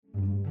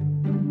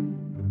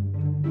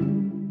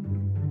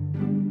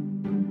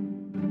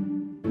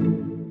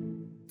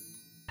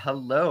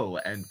Hello,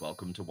 and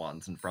welcome to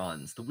Wands and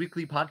Fronds, the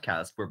weekly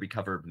podcast where we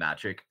cover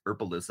magic,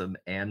 herbalism,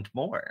 and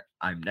more.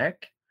 I'm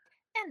Nick,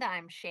 And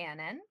I'm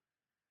Shannon.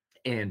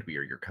 and we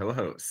are your co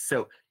hosts.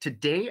 So,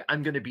 today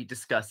I'm going to be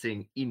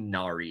discussing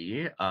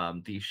Inari,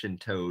 the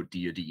Shinto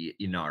deity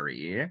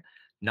Inari,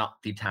 not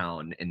the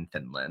town in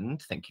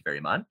Finland. Thank you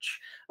very much.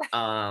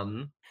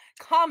 Um,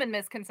 Common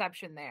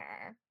misconception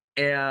there.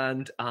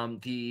 and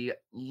the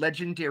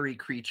legendary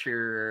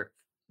creature,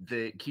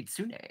 the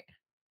Kitsune.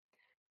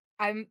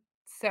 I'm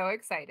so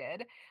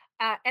excited.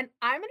 And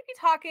I'm going to be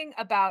talking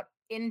about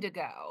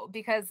indigo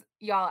because,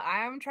 y'all,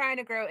 I'm trying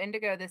to grow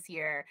indigo this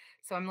year.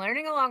 So I'm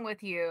learning along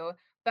with you.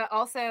 But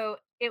also,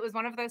 it was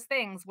one of those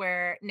things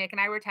where Nick and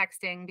I were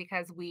texting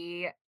because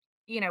we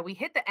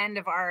hit the end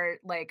of our,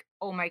 like,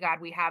 oh my God,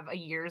 we have a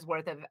year's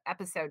worth of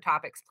episode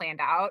topics planned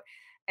out.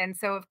 And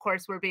so, of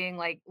course, we're being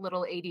like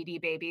little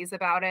ADD babies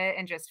about it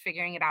and just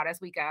figuring it out as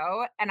we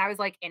go. And I was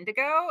like,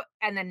 indigo.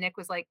 And then Nick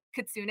was like,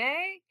 Kitsune,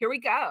 here we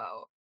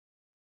go.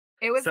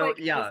 It was So, like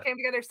this yeah, came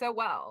together so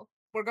well.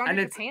 We're going to and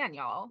it's Japan,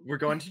 y'all. we're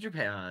going to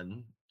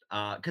Japan,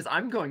 because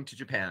I'm going to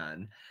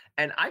Japan,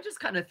 and I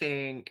just kinda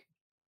think,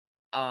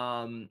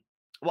 um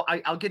well,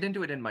 I'll get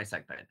into it in my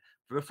segment.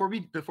 Before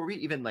we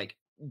even, like,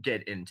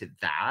 get into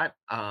that,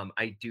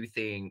 I do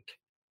think,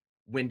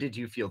 when did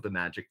you feel the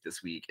magic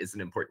this week is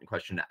an important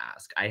question to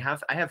ask. I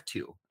have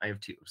 2. I have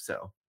 2,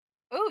 so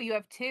Oh, you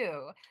have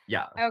 2.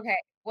 yeah. Okay.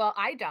 Well,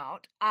 I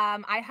don't.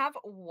 I have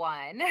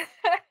 1,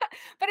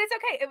 but it's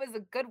okay. It was a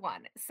good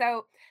one.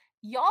 So,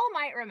 y'all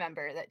might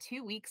remember that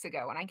 2 weeks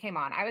ago when I came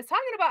on, I was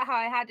talking about how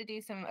I had to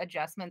do some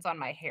adjustments on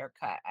my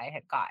haircut I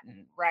had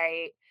gotten,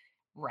 right?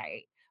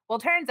 Right. Well,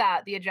 turns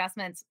out the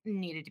adjustments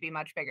needed to be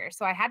much bigger.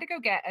 So I had to go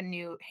get a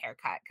new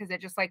haircut because it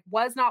just like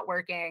was not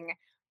working.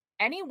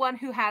 Anyone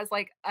who has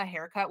like a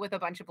haircut with a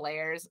bunch of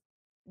layers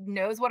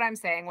knows what I'm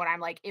saying when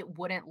I'm like, it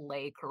wouldn't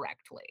lay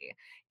correctly.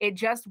 It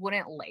just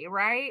wouldn't lay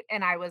right.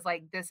 And I was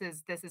like, this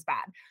is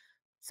bad.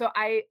 So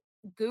I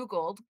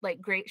Googled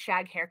like great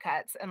shag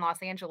haircuts in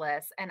Los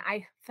Angeles and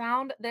I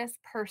found this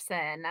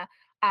person.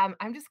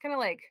 I'm just gonna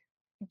like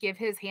give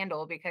his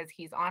handle because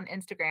he's on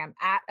Instagram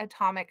at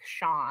Atomic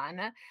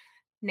Sean.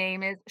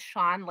 Name is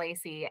Sean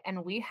Lacey,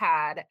 and we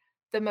had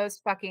the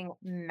most fucking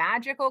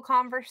magical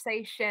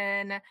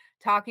conversation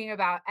talking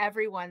about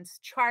everyone's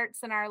charts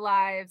in our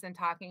lives and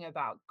talking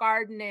about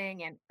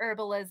gardening and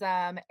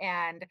herbalism.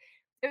 And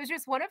it was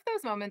just one of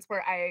those moments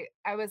where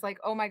I was like,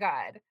 oh my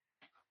God,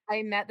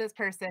 I met this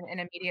person and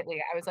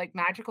immediately I was like,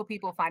 magical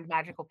people find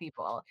magical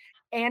people.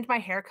 And my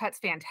haircut's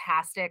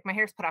fantastic. My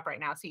hair's put up right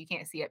now, so you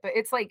can't see it, but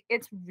it's like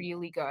it's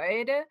really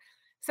good.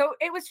 So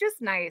it was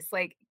just nice,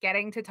 like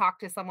getting to talk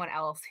to someone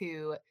else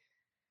who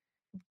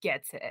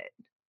gets it.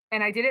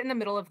 And I did it in the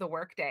middle of the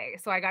workday.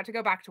 So I got to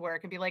go back to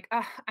work and be like,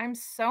 "Ugh, I'm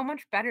so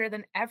much better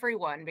than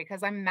everyone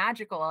because I'm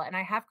magical and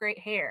I have great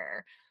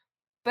hair."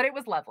 But it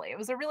was lovely. It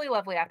was a really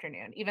lovely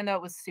afternoon, even though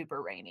it was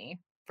super rainy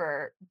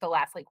for the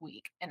last like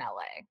week in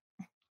LA.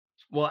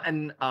 Well,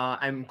 and,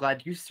 I'm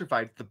glad you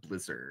survived the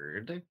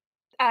blizzard.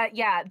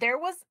 Yeah, there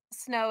was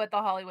snow at the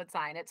Hollywood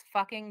sign. It's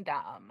fucking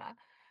dumb.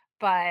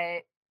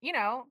 But, you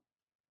know,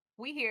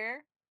 we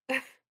here.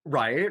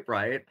 Right,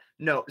 right.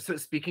 No, so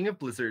speaking of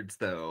blizzards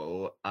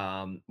though,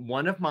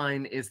 one of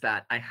mine is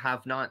that I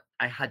had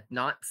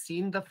not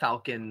seen the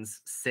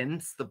Falcons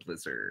since the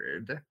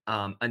blizzard,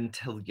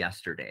 until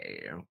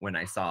yesterday when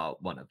I saw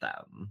one of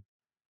them.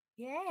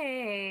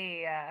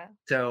 Yay.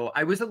 So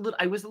I was a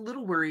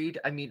little worried.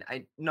 I mean,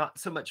 I not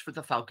so much for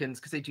the Falcons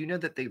because I do know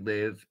that they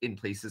live in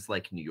places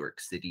like New York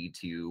City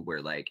too,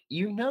 where like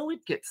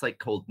it gets like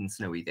cold and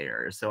snowy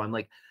there. So I'm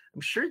like,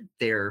 I'm sure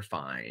they're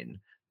fine.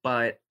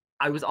 But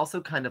I was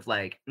also kind of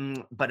like,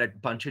 but a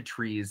bunch of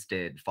trees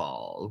did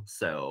fall.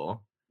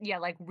 Yeah,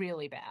 like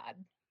really bad.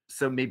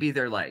 So maybe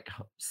they're like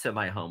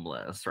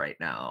semi-homeless right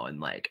now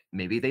and like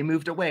maybe they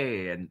moved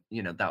away and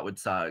that would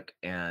suck.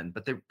 And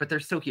but they're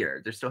still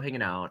here. They're still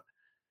hanging out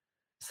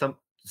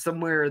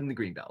somewhere in the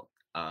green belt.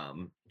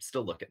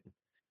 Still looking.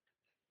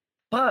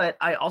 But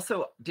I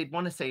also did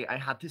want to say I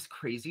had this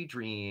crazy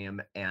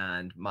dream,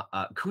 and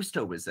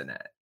Cousteau was in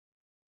it.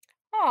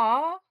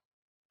 Aw.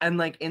 And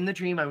like in the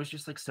dream, I was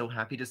just like so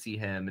happy to see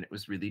him, and it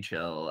was really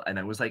chill. And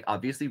I was like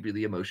obviously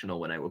really emotional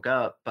when I woke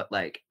up, but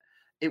like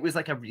it was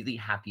like a really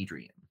happy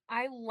dream.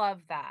 I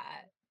love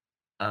that.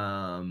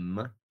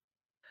 Um,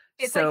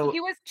 It's like so he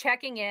was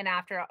checking in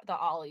after the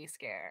Ollie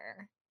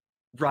scare.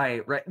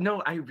 right, right.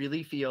 No, I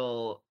really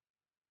feel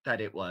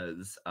that it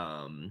was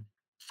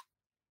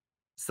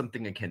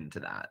something akin to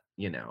that.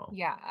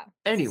 Yeah, so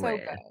Anyway,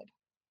 good.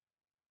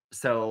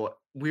 so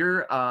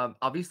we're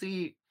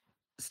obviously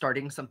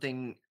starting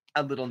something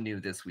a little new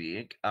this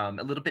week, a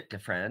little bit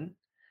different,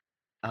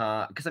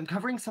 because I'm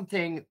covering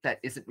something that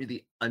isn't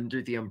really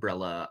under the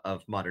umbrella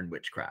of modern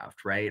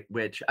witchcraft, right?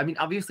 Which, I mean,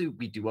 obviously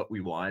we do what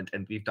we want,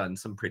 and we've done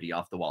some pretty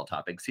off the wall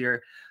topics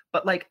here,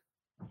 but like,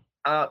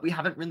 we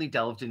haven't really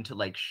delved into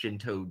like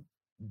Shinto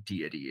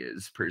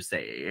deities per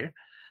se.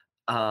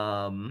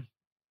 Um,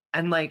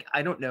 And, like,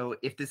 I don't know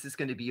if this is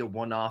gonna be a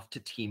one-off to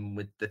team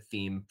with the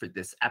theme for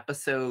this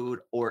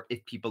episode, or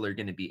if people are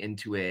gonna be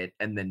into it,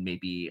 and then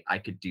maybe I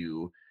could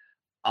do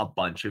a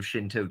bunch of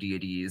Shinto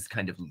deities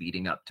kind of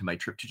leading up to my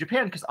trip to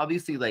Japan. Because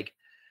obviously, like,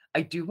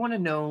 I do wanna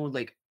know,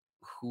 like,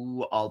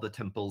 who all the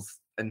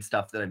temples and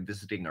stuff that I'm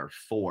visiting are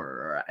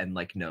for, and,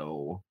 like,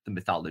 know the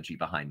mythology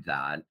behind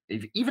that,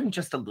 even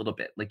just a little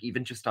bit, like,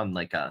 even just on,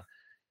 like, a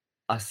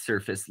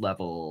surface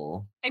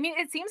level. I mean,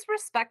 it seems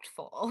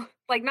respectful.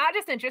 Like, not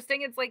just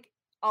interesting, it's, like,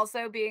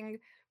 also being,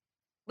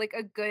 like,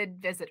 a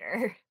good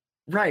visitor.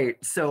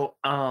 Right. So,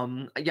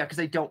 yeah, because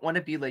I don't want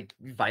to be like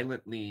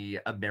violently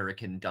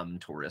American dumb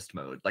tourist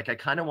mode. Like, I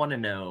kind of want to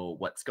know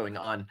what's going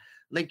on.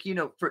 Like,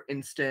 for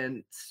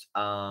instance,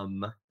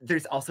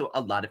 there's also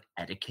a lot of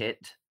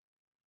etiquette,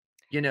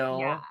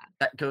 Yeah.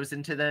 that goes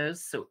into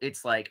this. So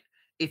it's like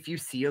if you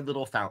see a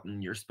little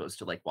fountain, you're supposed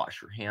to like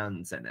wash your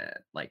hands in it.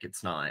 Like,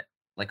 it's not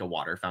like a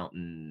water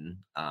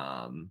fountain.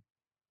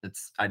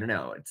 It's I don't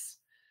know.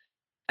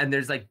 And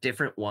there's, like,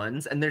 different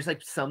ones, and there's,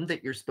 like, some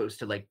that you're supposed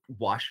to, like,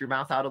 wash your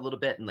mouth out a little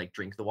bit and, like,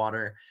 drink the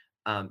water.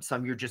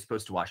 Some you're just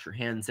supposed to wash your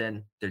hands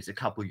in. There's a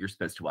couple you're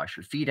supposed to wash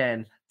your feet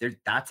in.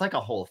 That's, like,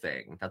 a whole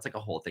thing. That's, like, a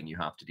whole thing you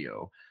have to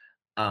do.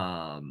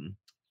 Um,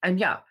 and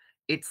yeah,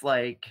 it's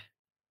like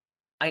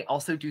I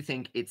also do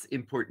think it's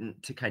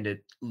important to kinda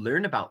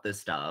learn about this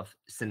stuff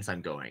since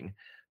I'm going,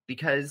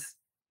 because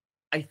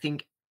I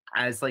think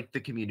as, like,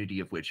 the community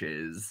of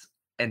witches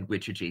and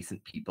witch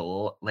adjacent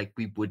people, like,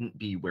 we wouldn't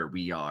be where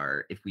we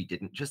are if we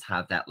didn't just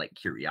have that, like,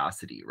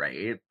 curiosity,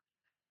 right?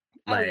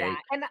 Oh, yeah, Like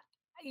and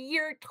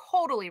you're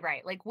totally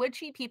right. Like,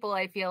 witchy people,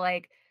 I feel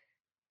like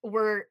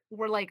we're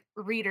like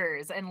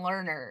readers and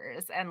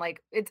learners, and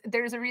like it's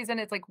there's a reason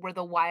it's like we're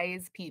the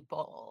wise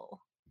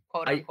people,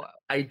 quote I unquote.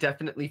 I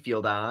definitely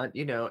feel that,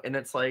 and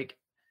it's like,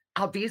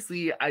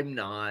 obviously, I'm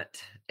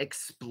not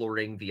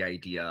exploring the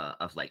idea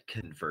of, like,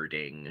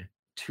 converting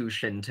to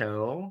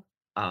Shinto.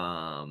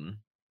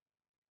 Um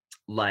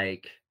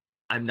Like,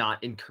 I'm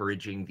not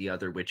encouraging the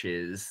other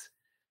witches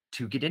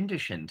to get into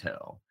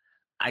Shinto.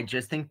 I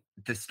just think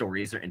the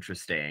stories are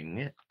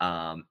interesting,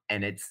 and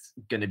it's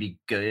gonna be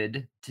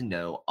good to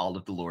know all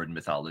of the lore and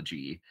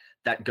mythology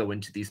that go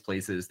into these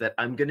places that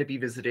I'm gonna be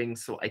visiting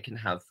so I can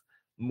have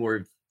more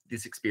of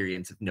this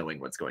experience of knowing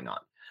what's going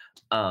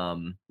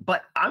on.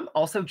 But I'm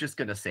also just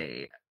gonna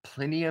say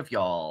plenty of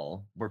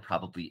y'all were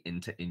probably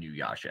into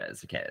Inuyasha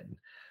as a kid,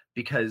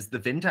 because the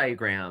Venn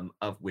diagram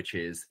of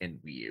witches and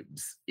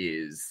weebs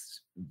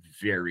is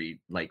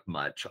very, like,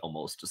 much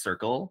almost a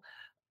circle.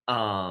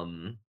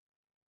 Um,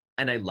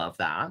 and I love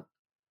that.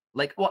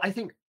 Like, well, I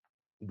think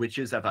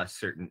witches of a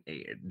certain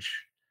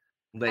age,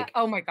 like,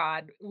 Oh my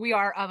god, we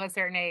are of a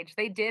certain age.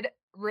 They did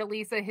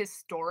release a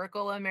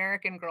historical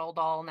American Girl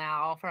doll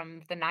now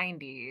from the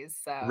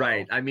 '90s,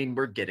 right, so I mean,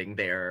 we're getting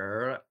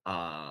there.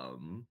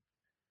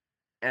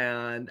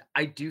 And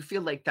I do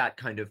feel like that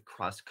kind of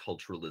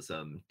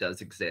cross-culturalism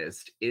does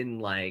exist in,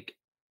 like,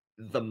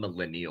 the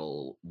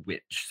millennial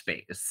witch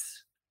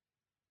space.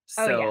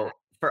 oh, yeah. So,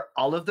 for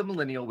all of the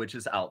millennial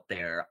witches out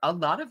there, a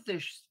lot of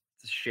this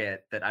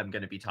shit that I'm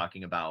gonna be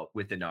talking about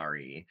with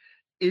Inari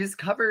is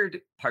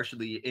covered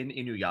partially in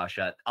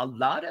Inuyasha. A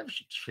lot of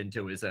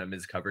Shintoism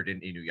is covered in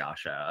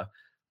Inuyasha,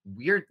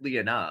 weirdly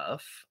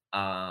enough.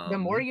 The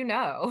more you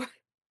know.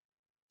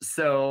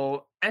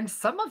 And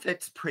some of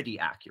it's pretty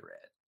accurate.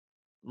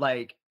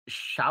 Like,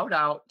 shout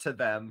out to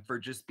them for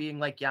just being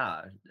like,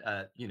 "Yeah,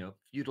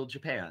 feudal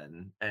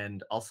Japan,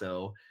 and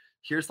also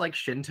here's, like,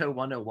 Shinto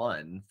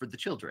 101 for the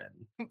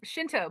children."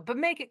 Shinto, but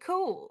make it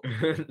cool.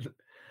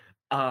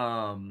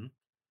 Um,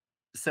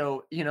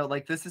 so,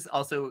 like, this is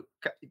also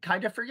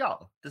kind of for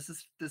y'all. This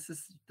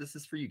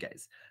is for you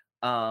guys.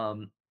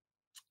 Um,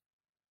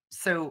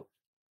 so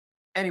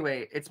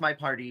anyway, it's my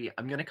party.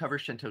 I'm gonna cover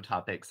Shinto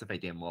topics if I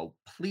damn well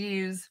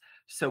please.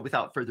 So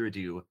without further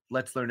ado,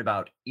 let's learn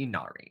about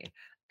Inari.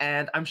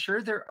 And I'm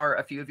sure there are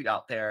a few of you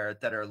out there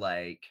that are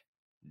like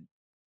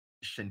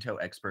Shinto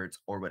experts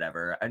or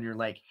whatever, and you're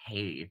like,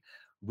 hey,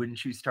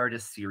 wouldn't you start a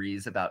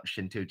series about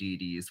Shinto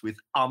deities with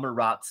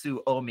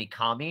Amaterasu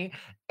Omikami?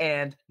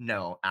 And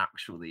no,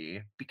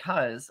 actually,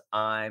 because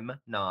I'm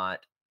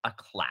not a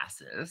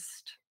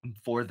classist, I'm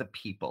for the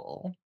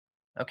people.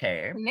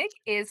 Okay. Nick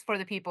is for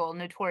the people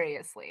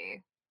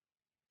notoriously.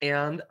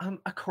 And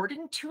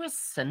according to a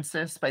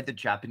census by the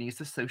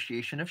Japanese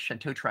Association of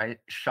Shinto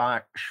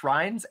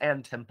Shrines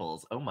and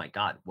Temples, oh my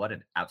God, what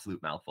an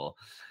absolute mouthful.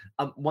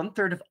 One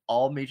third of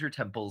all major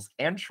temples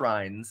and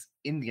shrines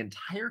in the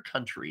entire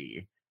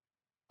country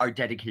are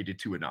dedicated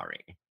to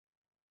Inari.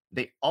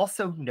 They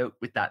also note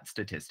with that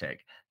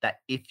statistic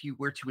that if you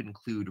were to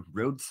include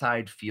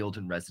roadside, field,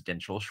 and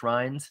residential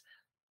shrines,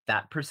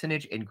 that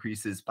percentage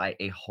increases by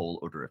a whole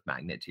order of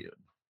magnitude.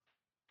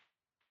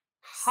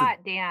 So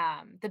Hot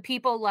damn. The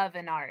people love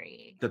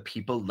Inari. the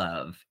people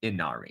love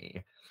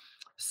Inari.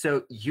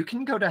 So you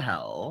can go to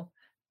hell.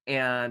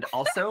 And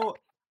also,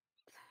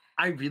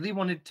 I really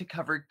wanted to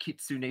cover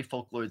Kitsune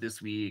folklore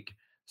this week.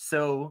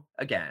 So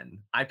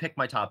again, I picked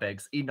my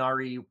topics.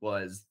 Inari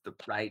was the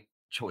right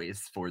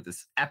choice for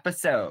this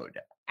episode.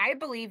 I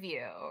believe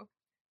you.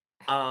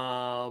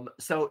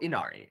 So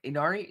Inari.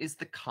 Inari is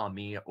the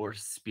kami or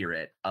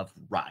spirit of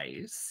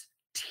rice,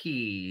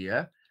 tea,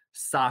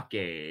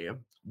 sake,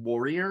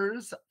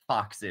 warriors,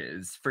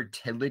 foxes,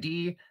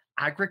 fertility,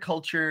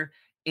 agriculture,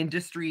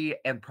 industry,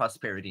 and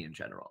prosperity in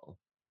general.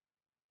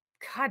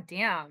 God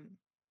damn.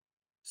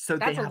 So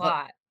That's a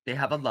lot. they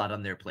have a lot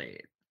on their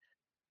plate.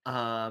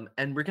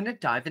 And we're gonna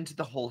dive into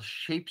the whole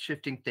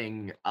shape-shifting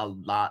thing a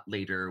lot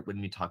later when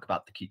we talk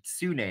about the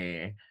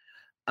kitsune.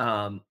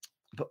 Um,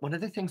 but one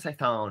of the things I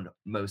found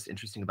most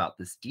interesting about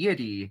this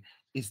deity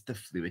is the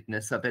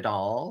fluidness of it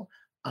all.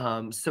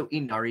 So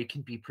Inari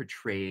can be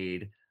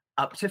portrayed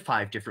up to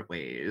 5 different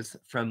ways,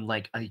 from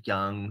like a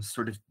young,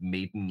 sort of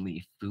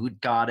maidenly food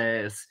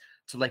goddess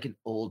to like an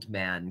old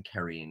man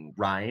carrying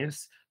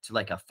rice to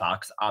like a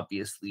fox,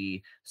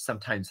 obviously,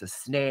 sometimes a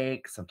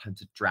snake,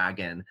 sometimes a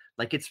dragon.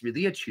 Like it's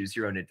really a choose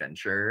your own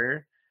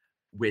adventure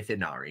with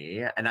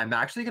Inari. And I'm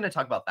actually going to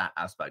talk about that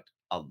aspect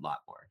a lot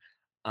more.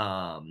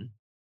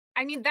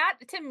 I mean, that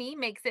to me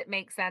makes it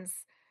make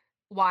sense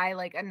why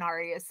like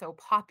Inari is so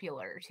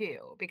popular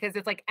too, because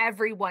it's like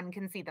everyone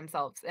can see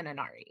themselves in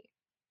Inari.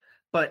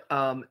 But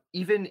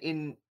even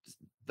in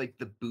like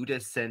the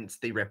Buddhist sense,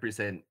 they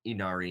represent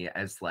Inari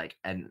as like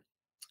an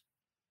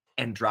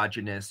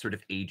androgynous sort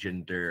of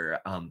agender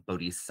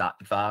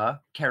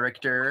bodhisattva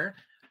character,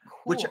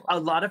 which Cool. a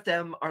lot of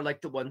them are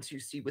like the ones you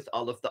see with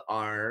all of the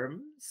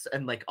arms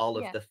and like all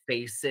of Yeah. the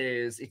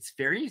faces. It's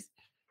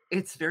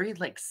very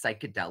like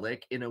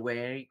psychedelic in a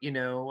way, you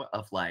know,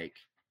 of like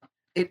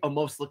it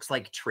almost looks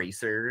like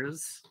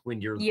tracers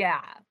when you're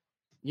Yeah.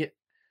 yeah,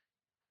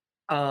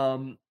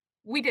 um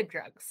We did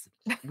drugs.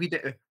 we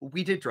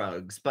did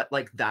drugs, but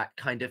like that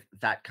kind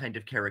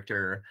of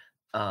character.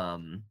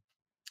 Um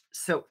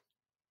so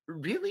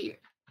really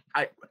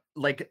I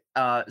like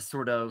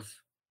sort of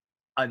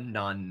a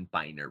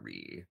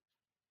non-binary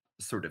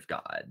sort of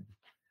god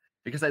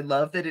because I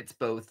love that it's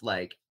both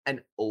like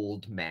an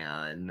old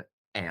man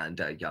and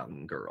a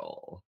young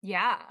girl.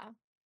 Yeah.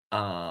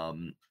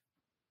 Um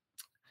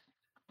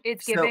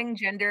It's so giving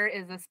gender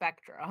is a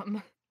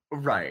spectrum.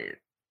 right.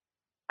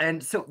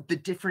 And so the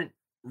different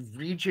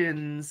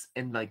regions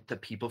and like the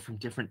people from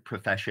different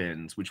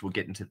professions, which we'll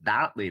get into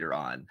that later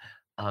on,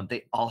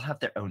 they all have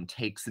their own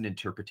takes and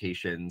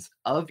interpretations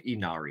of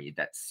Inari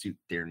that suit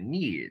their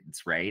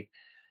needs, right?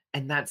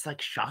 And that's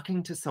like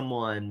shocking to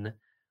someone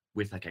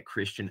with like a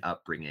Christian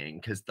upbringing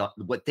because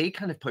what they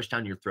kind of push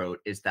down your throat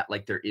is that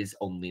like there is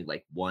only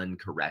like one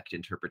correct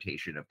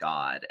interpretation of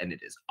God, and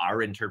it is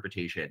our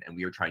interpretation, and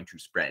we are trying to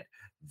spread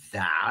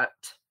that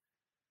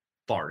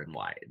far and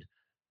wide.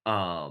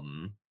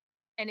 Um,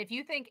 And if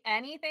you think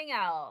anything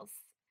else,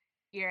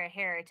 you're a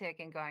heretic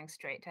and going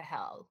straight to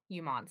hell,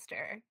 you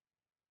monster.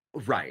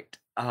 Right.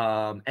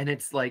 And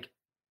it's like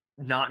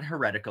not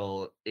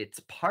heretical, it's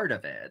part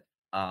of it.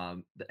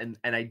 And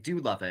I do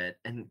love it.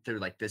 And they're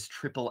like this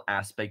triple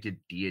aspected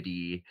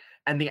deity.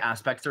 And the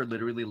aspects are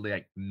literally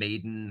like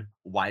maiden,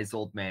 wise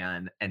old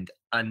man, and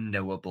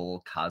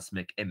unknowable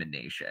cosmic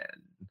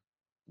emanation,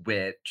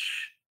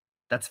 which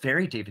that's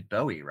very David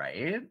Bowie,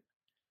 right?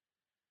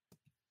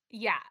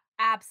 Yeah,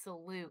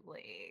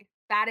 absolutely.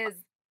 That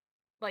is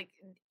like,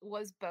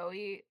 was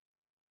Bowie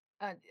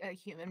a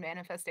human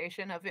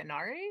manifestation of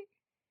Inari?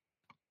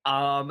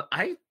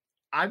 I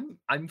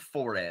I'm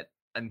for it.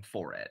 I'm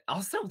for it.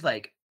 Also,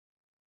 like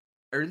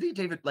early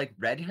David like,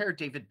 red hair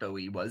David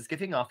Bowie was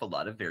giving off a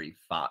lot of very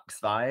Fox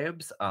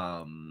vibes,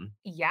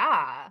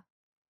 Yeah.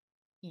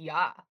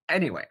 Yeah.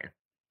 anyway,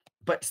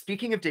 but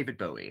speaking of David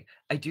Bowie,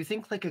 I do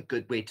think, like, a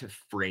good way to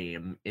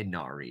frame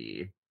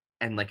Inari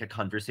and, like, a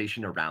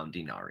conversation around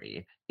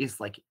Inari is,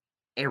 like,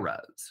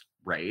 eras,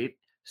 right?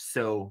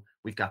 So,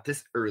 we've got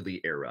this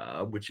early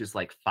era, which is,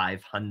 like,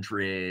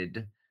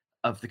 500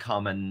 of the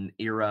Common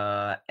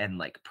Era and,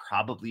 like,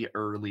 probably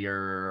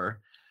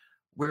earlier,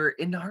 where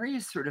Inari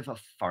is sort of a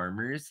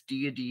farmer's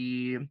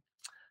deity.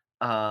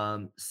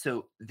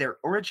 So their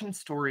origin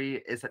story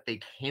is that they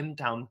came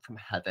down from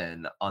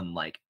heaven on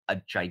like a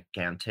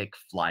gigantic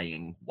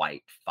flying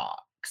white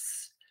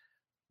fox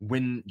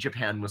when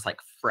Japan was like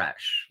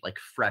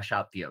fresh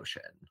out the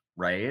ocean,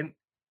 right?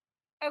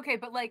 Okay,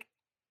 but like,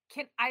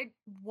 can I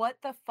what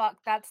the fuck?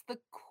 That's the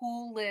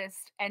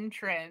coolest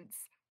entrance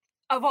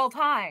of all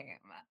time.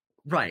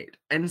 Right.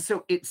 And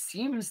so it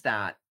seems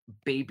that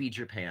baby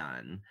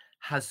Japan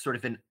has sort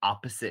of an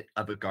opposite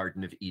of a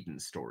Garden of Eden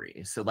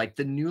story. So, like,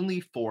 the newly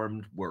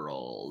formed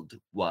world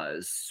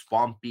was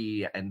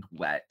swampy and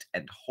wet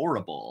and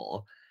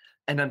horrible.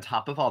 And on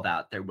top of all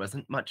that, there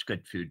wasn't much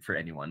good food for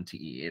anyone to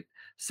eat.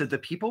 So the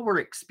people were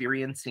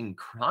experiencing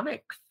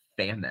chronic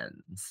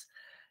famines.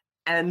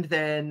 And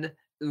then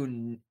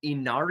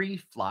Inari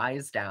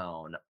flies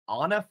down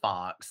on a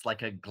fox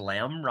like a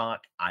glam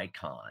rock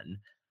icon,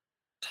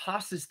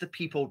 tosses the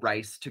people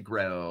rice to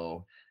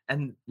grow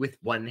and with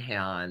one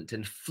hand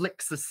and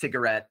flicks a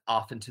cigarette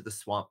off into the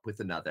swamp with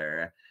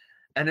another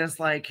and is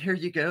like, here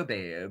you go,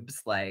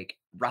 babes, like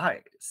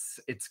rice,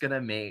 it's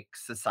gonna make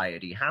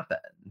society happen.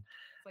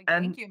 It's like,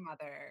 And thank you,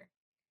 mother.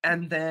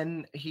 and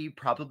then he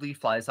probably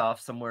flies off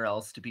somewhere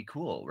else to be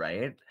cool,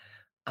 right?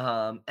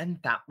 And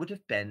that would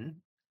have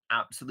been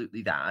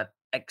absolutely that,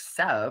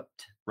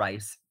 except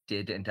rice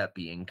did end up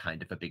being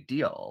kind of a big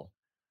deal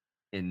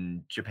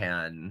in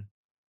Japan.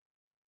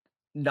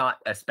 Not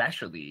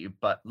especially,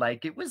 but,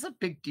 like, it was a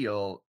big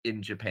deal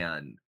in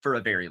Japan for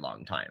a very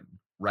long time,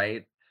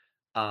 right?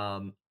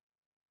 Um,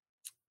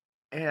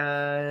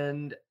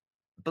 and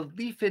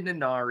belief in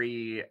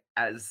Inari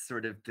as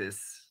sort of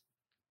this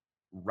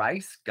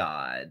rice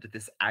god,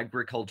 this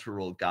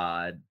agricultural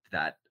god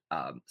that,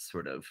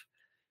 sort of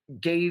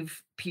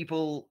gave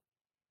people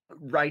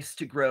rice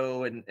to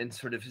grow and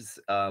sort of his,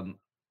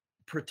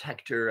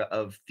 protector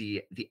of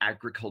the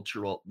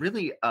agricultural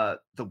really,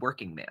 the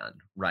working man,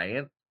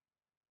 right?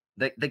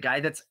 The guy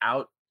that's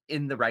out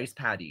in the rice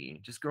paddy,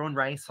 just growing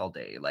rice all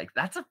day, like,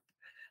 that's a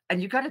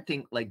and you gotta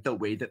think, like, the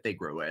way that they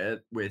grow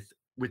it with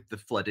the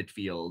flooded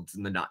fields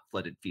and the not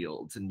flooded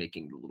fields and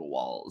making the little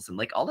walls, and,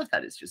 like, all of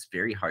that is just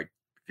very hard,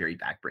 very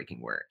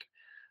backbreaking work.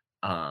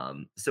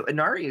 So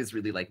Inari is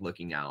really, like,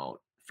 looking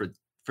out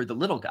for the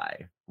little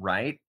guy,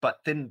 right?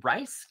 But then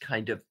rice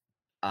kind of,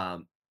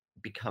 um,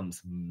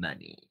 becomes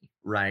money,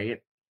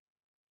 right?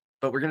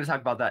 But we're gonna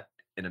talk about that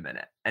in a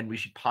minute, and we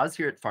should pause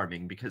here at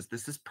farming because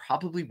this is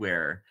probably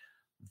where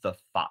the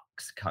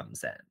fox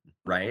comes in,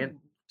 right?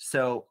 Ooh.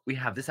 So, we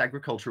have this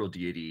agricultural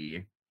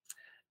deity,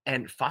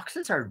 and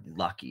foxes are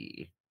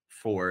lucky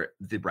for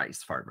the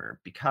rice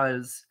farmer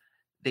because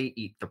they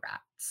eat the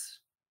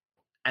rats,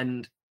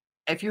 and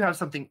if you have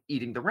something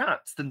eating the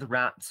rats, then the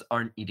rats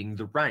aren't eating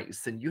the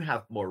rice, and you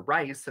have more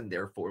rice and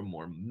therefore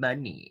more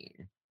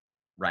money,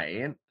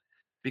 right?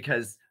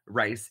 Because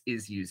rice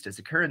is used as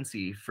a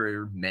currency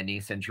for many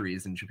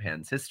centuries in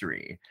Japan's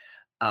history.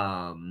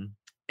 Um,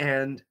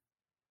 and,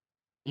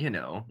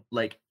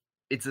 like,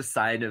 it's a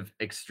sign of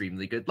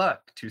extremely good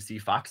luck to see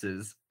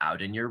foxes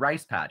out in your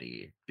rice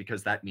paddy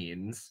because that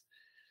means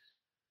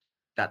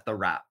that the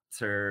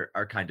rats are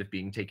kind of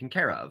being taken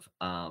care of.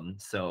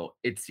 So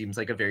it seems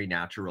like a very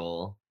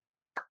natural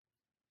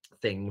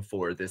thing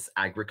for this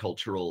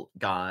agricultural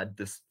god,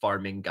 this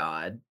farming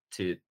god,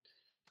 to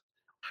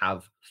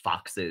have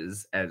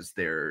foxes as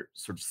their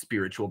sort of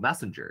spiritual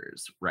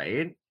messengers,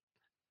 right?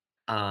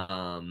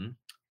 Um,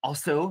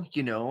 Also,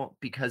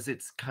 because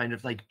it's kind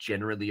of like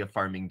generally a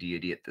farming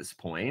deity at this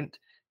point,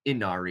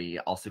 Inari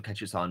also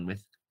catches on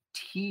with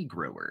tea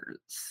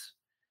growers,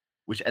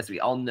 which, as we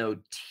all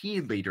know,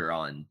 tea later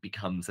on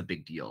becomes a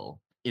big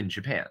deal in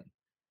Japan.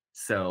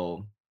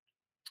 So,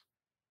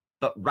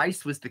 but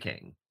rice was the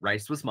king,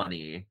 rice was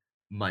money,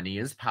 money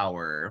is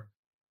power.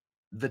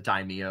 The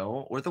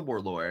daimyo or the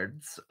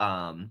warlords,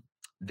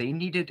 they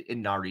needed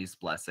Inari's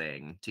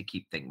blessing to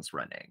keep things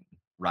running,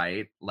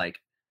 right? Like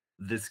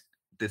this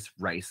this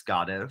rice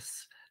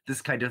goddess,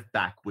 this kind of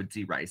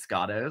backwoodsy rice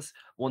goddess.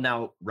 Well,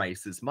 now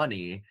rice is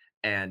money,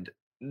 and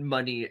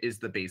money is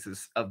the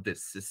basis of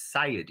this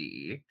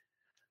society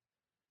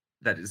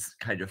that is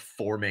kind of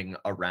forming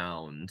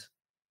around.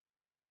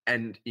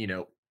 And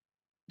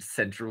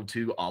central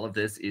to all of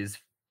this is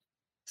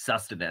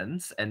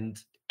sustenance,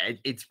 and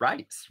it's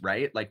rice,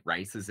 right? Like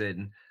rice is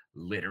in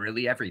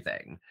literally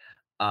everything.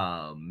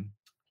 Um,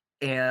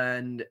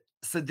 and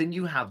so then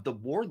you have the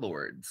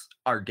warlords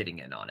are getting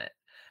in on it.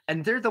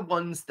 And they're the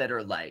ones that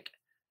are like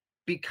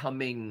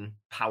becoming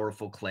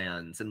powerful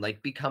clans and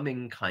like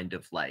becoming kind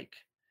of like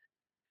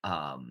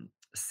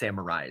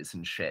samurais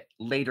and shit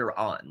later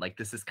on. Like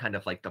this is kind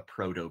of like the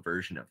proto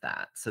version of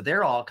that. So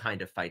they're all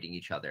kind of fighting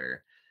each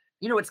other.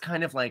 It's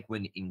kind of like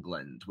when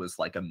England was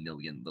like a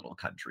million little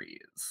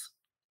countries,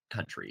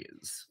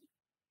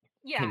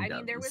 Yeah, I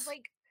mean, kingdoms.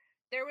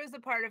 there was a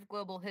part of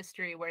global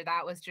history where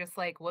that was just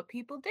like what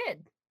people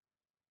did.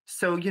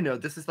 So,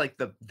 this is like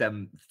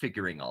them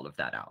figuring all of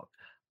that out.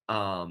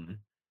 Um,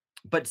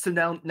 but so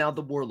now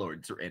the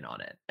warlords are in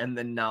on it, and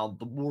then now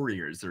the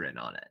warriors are in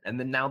on it, and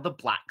then now the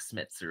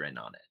blacksmiths are in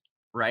on it,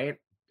 right?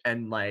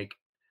 And like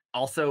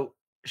also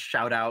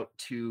shout out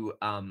to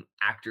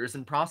actors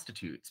and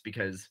prostitutes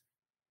because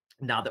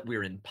now that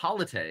we're in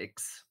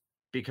politics,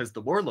 because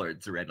the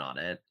warlords are in on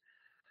it,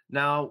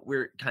 now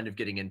we're kind of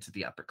getting into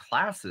the upper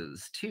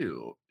classes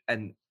too.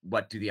 And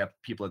what do the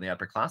people in the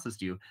upper classes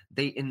do?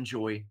 They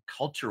enjoy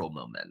cultural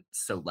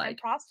moments. So, And like,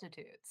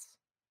 prostitutes.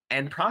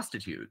 and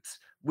prostitutes,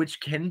 which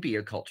can be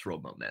a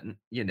cultural moment.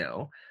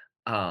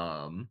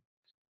 Um,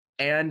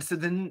 and so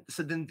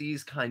then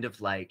these kind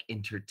of like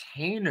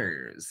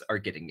entertainers are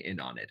getting in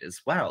on it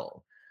as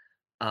well.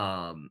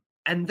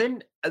 And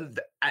then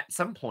at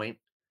some point,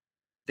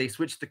 they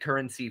switched the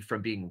currency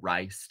from being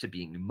rice to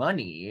being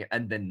money,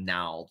 and then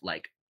now,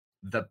 like,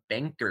 the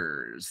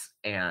bankers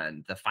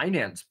and the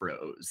finance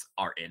bros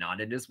are in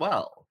on it as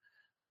well.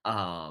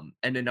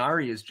 And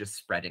Inari is just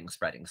spreading,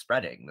 spreading,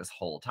 spreading this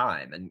whole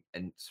time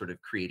and sort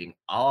of creating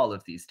all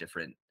of these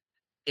different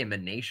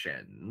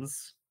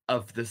emanations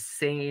of the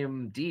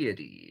same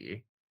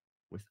deity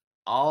with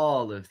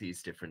all of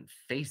these different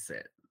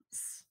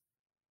faces.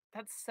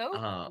 That's so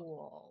Uh,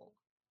 cool.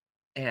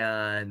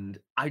 and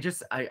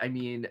I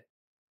mean,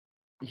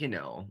 you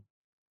know,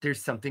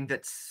 there's something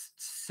that's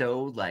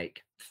so,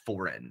 like,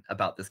 foreign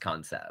about this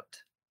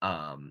concept,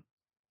 um,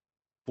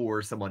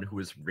 for someone who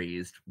was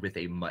raised with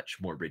a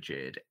much more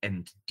rigid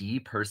and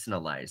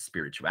depersonalized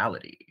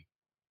spirituality.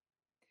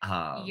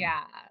 Um,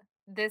 Yeah.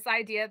 This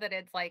idea that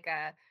it's like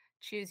a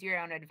choose your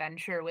own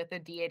adventure with a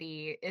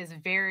deity is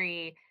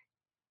very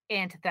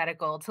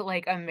antithetical to,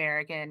 like,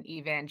 American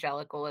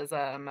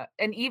evangelicalism,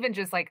 and even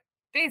just, like,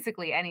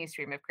 basically any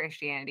stream of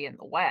Christianity in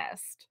the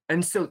West.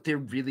 and so there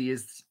really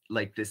is,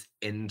 like, this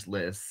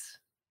endless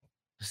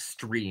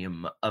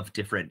stream of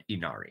different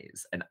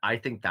Inaris, and I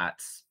think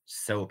that's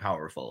so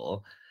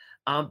powerful.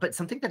 But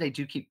something that I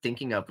do keep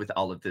thinking of with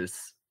all of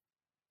this,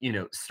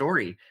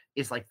 story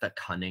is like the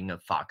cunning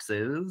of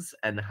foxes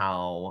and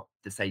how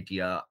this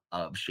idea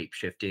of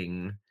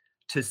shapeshifting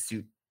to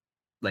suit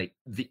like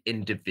the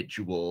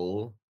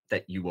individual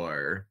that you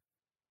are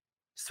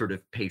sort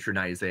of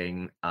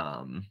patronizing.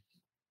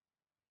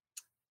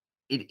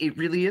 It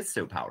really is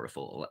so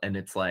powerful, and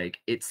it's like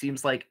it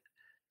seems like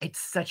it's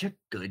such a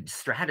good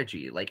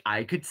strategy. Like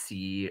I could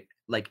see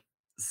like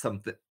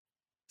something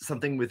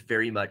something with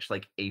very much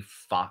like a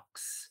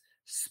fox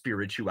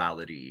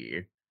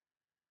spirituality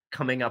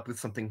coming up with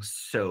something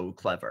so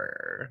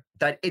clever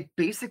that it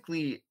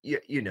basically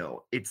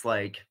it's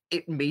like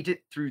it made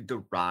it through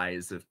the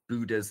rise of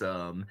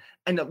Buddhism,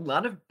 and a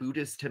lot of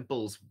Buddhist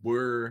temples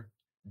were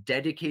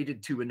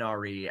dedicated to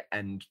Inari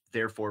and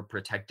therefore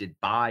protected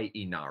by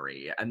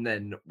Inari. And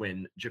then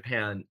when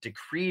Japan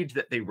decreed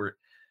that they were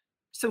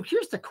so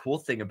here's the cool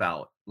thing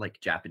about, like,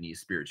 Japanese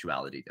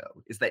spirituality,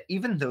 though, is that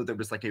even though there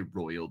was, like, a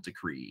royal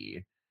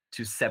decree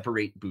to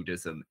separate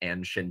Buddhism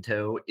and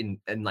Shinto in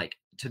and, like,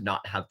 to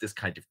not have this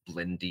kind of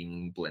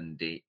blendy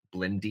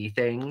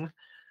thing,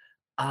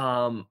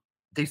 um,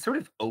 they sort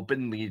of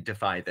openly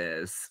defy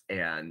this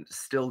and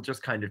still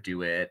just kind of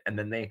do it, and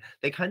then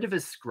they kind of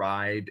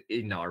ascribe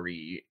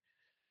Inari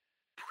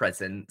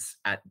presence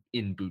at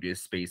in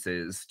Buddhist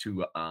spaces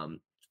to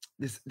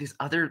this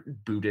other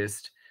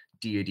Buddhist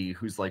deity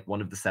who's like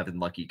one of the seven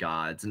lucky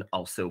gods and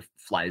also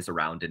flies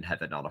around in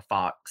heaven on a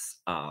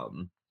fox.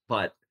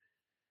 But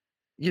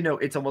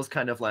it's almost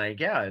kind of like,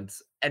 yeah,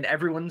 it's and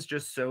everyone's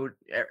just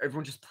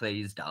everyone just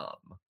plays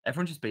dumb.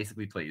 Everyone just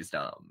basically plays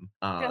dumb.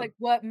 They're like,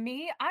 "What,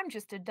 me? I'm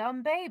just a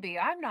dumb baby.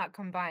 I'm not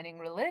combining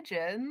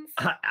religions.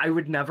 I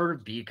would never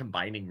be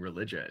combining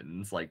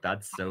religions. Like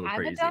that's so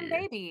I'm a dumb crazy.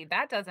 baby.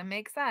 That doesn't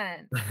make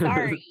sense.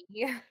 Sorry."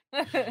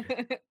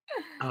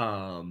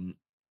 um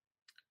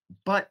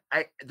But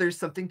there's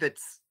something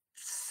that's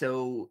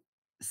so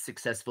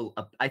successful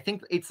I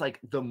think it's like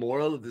the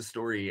moral of the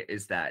story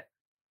is that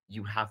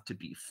you have to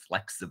be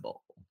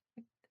flexible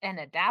And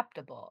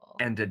adaptable.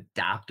 and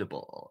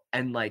adaptable,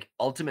 and, like,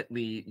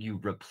 ultimately, you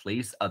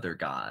replace other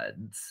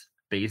gods,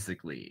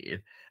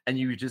 basically, and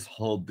you just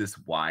hold this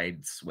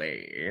wide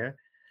sway,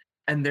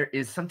 and there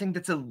is something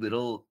that's a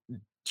little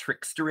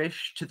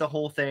tricksterish to the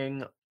whole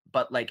thing,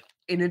 but, like,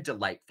 in a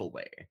delightful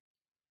way.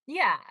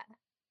 Yeah.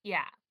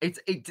 Yeah.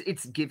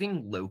 It's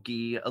giving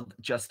Loki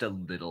just a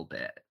little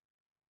bit.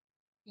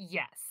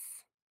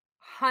 Yes.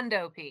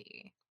 Hundo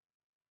P.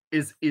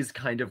 Is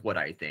kind of what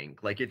I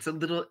think. Like, it's a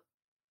little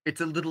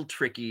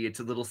tricky, it's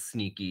a little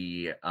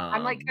sneaky,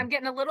 I'm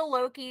getting a little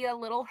Loki, a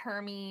little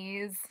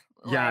Hermes,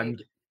 yeah, like,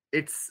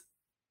 it's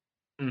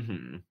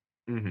mhm,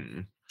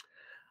 mhm.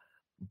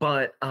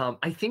 But,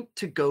 I think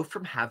to go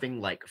from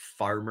having, like,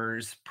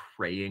 farmers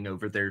praying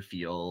over their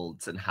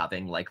fields and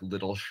having, like,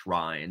 little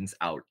shrines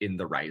out in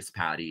the rice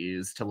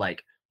paddies to,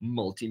 like,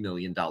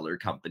 multi-million dollar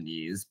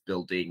companies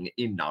building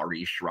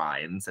Inari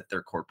shrines at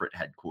their corporate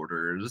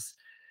headquarters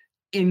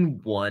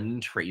in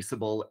one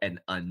traceable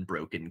and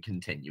unbroken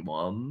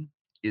continuum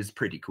is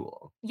pretty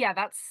cool. yeah,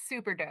 that's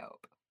super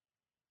dope.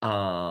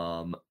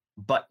 Um,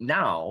 but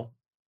now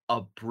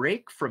a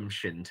break from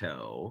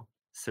Shinto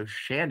so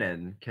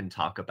Shannon can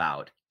talk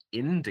about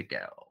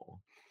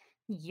indigo.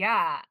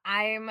 Yeah,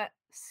 I'm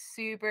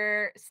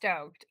super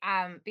stoked,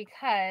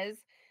 because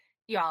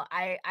y'all,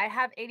 I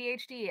have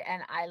ADHD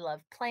and I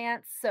love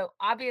plants, so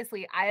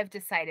obviously I have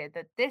decided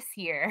that this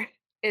year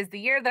is the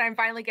year that I'm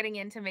finally getting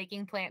into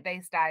making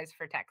plant-based dyes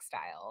for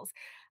textiles,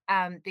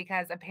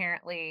 because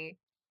apparently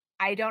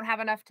I don't have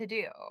enough to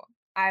do.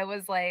 I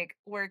was, like,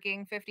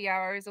 working 50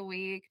 hours a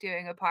week,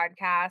 doing a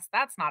podcast,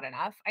 that's not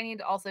enough. I need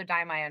to also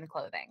dye my own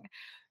clothing.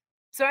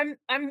 So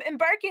I'm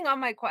embarking on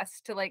my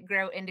quest to, like,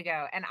 grow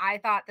indigo, and I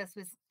thought this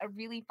was a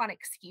really fun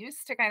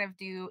excuse to kind of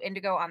do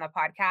indigo on the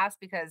podcast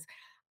because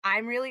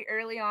I'm really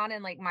early on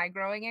in, like, my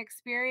growing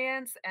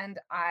experience, and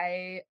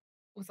I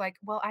was like,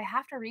 "Well, I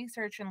have to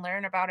research and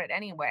learn about it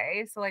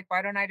anyway, so, like,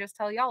 why don't I just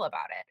tell y'all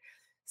about it?"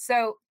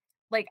 So,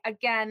 like,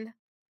 again,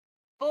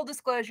 full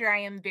disclosure, I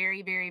am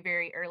very, very,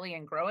 very early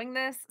in growing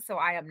this, so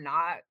I'm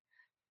not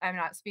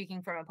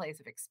speaking from a place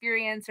of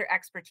experience or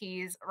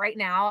expertise. Right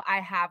now, I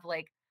have,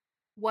 like,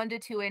 1 to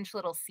 2-inch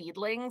little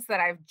seedlings that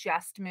I've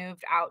just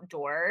moved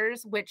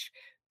outdoors, which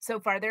so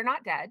far they're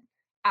not dead.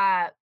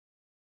 Uh,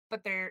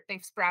 but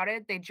they've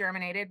sprouted, they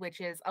germinated, which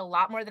is a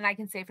lot more than I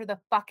can say for the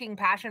fucking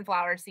passion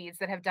flower seeds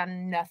that have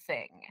done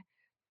nothing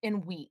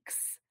in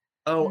weeks.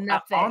 Oh,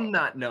 on Nothing.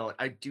 that note,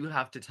 I do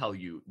have to tell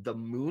you, the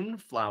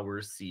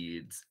moonflower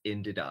seeds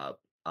ended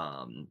up,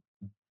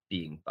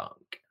 being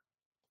bunk.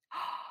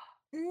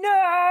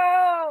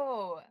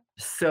 No!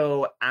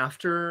 So,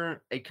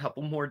 after a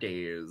couple more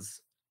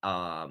days,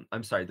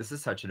 I'm sorry, this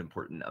is such an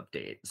important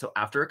update. So,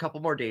 after a couple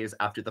more days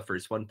after the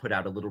first one put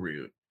out a little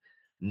root,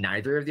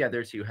 neither of the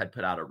other 2 had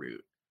put out a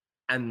root,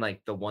 and,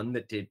 like, the one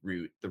that did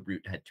root, the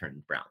root had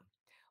turned brown.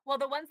 Well,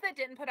 the ones that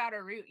didn't put out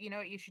a root, you know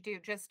what you should do?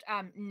 Just,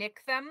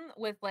 nick them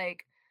with,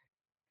 like,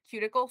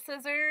 cuticle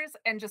scissors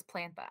and just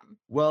plant them.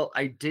 Well,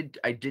 I did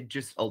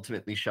just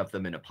ultimately shove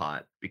them in a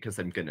pot because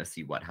I'm gonna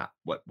see what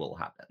will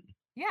happen.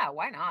 Yeah,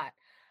 why not?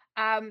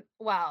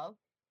 Well,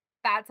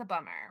 that's a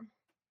bummer,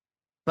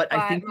 But I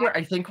but think my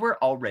we're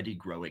already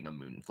growing a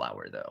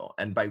moonflower, though,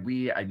 and by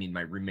we, I mean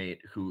my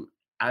roommate who,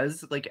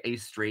 as, like, a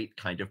straight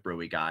kind of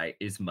broy guy,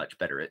 is much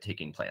better at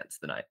taking care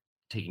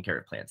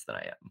of plants than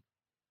I am.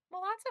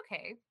 well, that's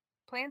okay.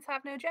 Plants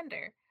have no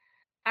gender.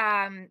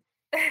 Um,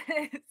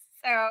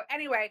 so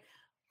anyway,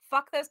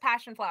 fuck those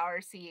passion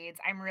flower seeds.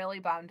 I'm really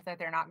bummed that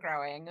they're not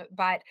growing,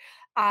 but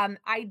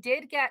I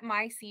did get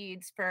my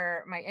seeds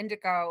for my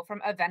indigo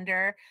from a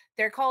vendor.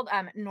 They're called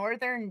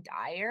Northern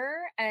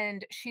Dyer,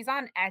 and she's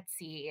on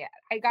Etsy.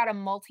 I got a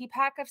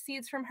multi-pack of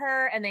seeds from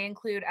her, and they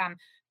include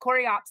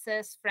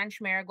Coreopsis,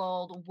 French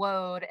marigold,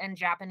 woad, and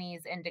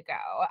Japanese indigo.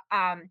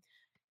 And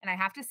I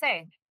have to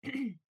say,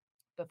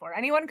 before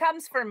anyone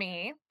comes for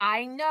me,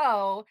 I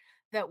know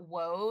that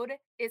woad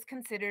is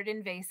considered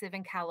invasive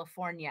in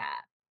California.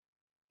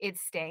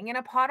 It's staying in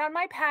a pot on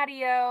my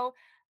patio,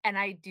 and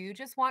I do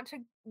just want to,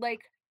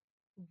 like,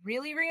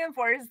 really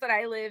reinforce that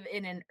I live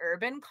in an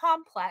urban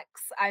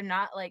complex. I'm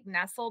not, like,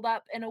 nestled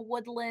up in a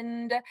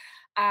woodland,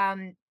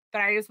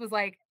 but I just was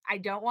like, I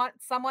don't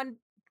want someone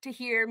to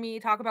hear me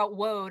talk about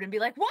woad and be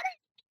like, "What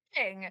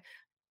are you doing?"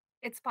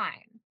 It's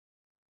fine.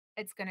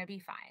 It's gonna be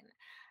fine.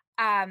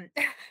 Um,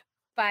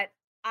 but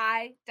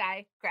I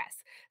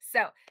digress.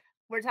 So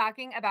we're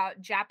talking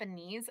about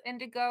Japanese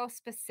indigo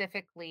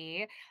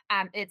specifically.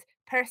 It's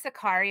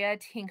Persicaria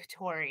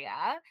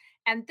tinctoria,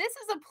 and this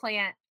is a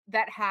plant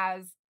that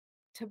has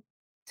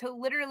to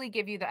literally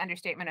give you the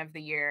understatement of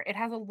the year. It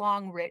has a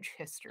long, rich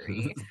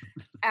history.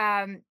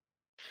 Um,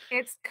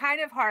 it's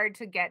kind of hard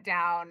to get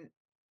down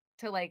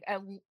to like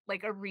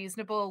a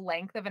reasonable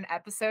length of an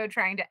episode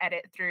trying to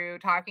edit through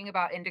talking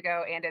about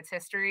indigo and its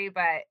history,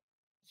 but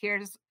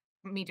here's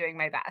me doing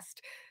my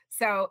best.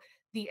 So,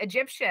 the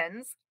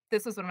Egyptians,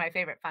 this was one of my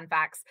favorite fun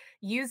facts,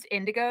 used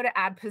indigo to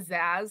add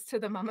pizzazz to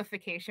the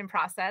mummification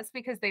process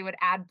because they would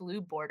add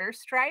blue border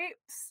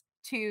stripes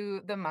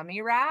to the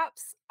mummy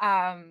wraps.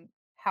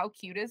 How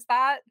cute is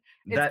that?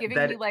 It's That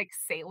giving me that like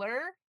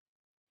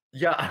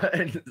yeah,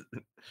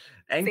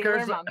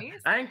 sailor anchors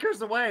mummies.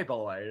 anchors away,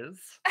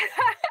 boys.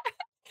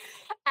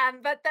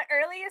 But the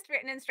earliest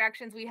written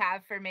instructions we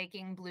have for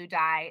making blue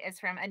dye is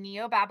from a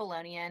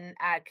Neo-Babylonian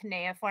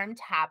cuneiform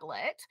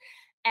tablet.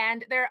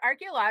 And there are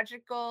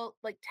archaeological,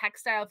 like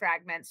textile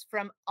fragments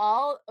from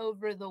all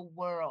over the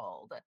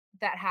world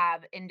that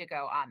have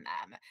indigo on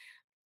them.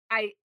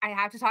 I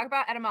have to talk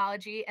about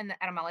etymology, and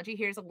the etymology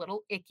here is a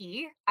little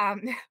icky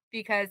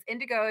because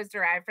indigo is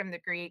derived from the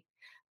Greek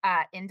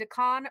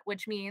indicon,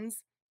 which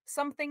means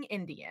something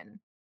Indian.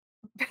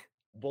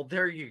 Well,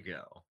 there you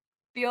go.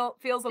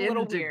 Feels a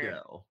little weird.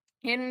 Indigo.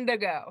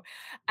 Indigo.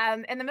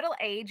 In the Middle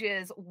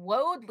Ages,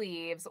 woad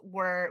leaves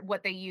were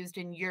what they used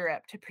in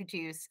Europe to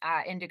produce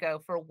indigo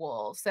for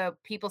wool. So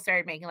people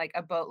started making like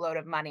a boatload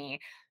of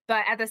money.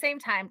 But at the same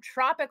time,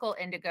 tropical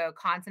indigo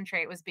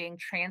concentrate was being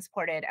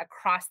transported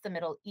across the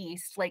Middle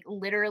East, like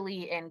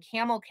literally in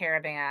camel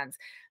caravans,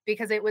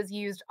 because it was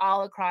used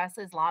all across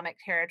Islamic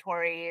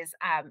territories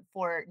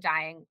for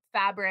dyeing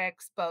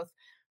fabrics, both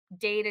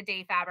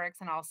day-to-day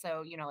fabrics and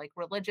also, like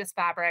religious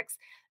fabrics.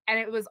 And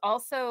it was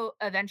also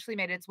eventually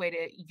made its way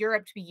to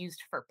Europe to be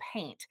used for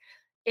paint.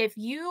 If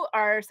you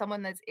are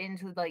someone that's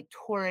into like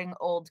touring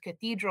old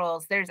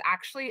cathedrals, there's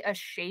actually a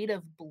shade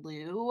of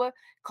blue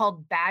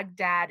called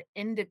Baghdad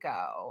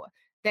indigo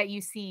that you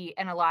see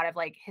in a lot of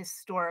like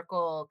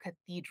historical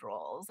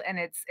cathedrals, and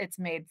it's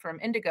made from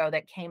indigo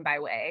that came by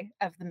way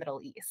of the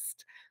Middle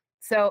East.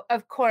 So,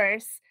 of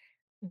course,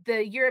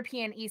 the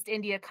European East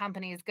India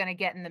Company is going to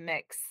get in the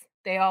mix.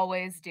 They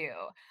always do.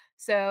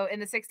 So in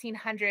the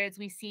 1600s,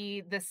 we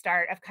see the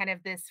start of kind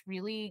of this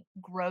really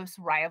gross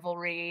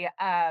rivalry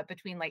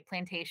between like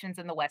plantations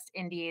in the West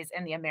Indies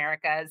and the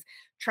Americas,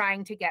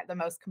 trying to get the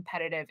most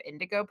competitive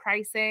indigo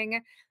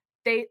pricing.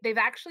 They've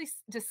actually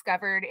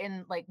discovered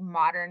in like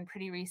modern,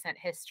 pretty recent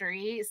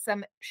history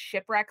some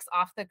shipwrecks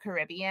off the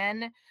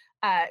Caribbean,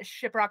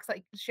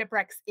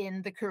 shipwrecks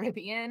in the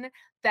Caribbean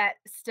that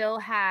still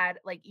had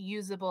like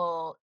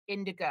usable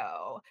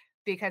indigo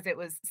because it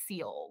was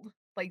sealed.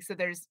 Like so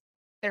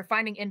they're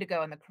finding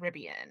indigo in the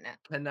Caribbean.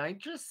 Can I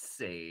just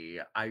say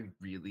I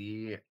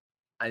really,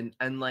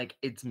 and like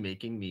it's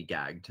making me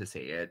gag to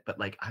say it, but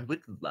like I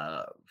would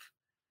love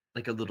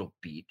like a little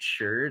beach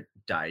shirt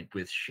dyed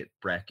with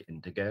shipwreck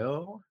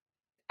indigo.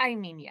 I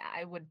mean, yeah,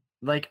 I would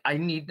Like yeah.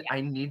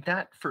 I need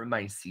that for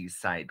my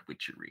seaside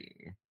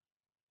witchery.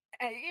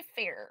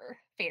 Fair,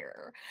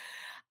 fair.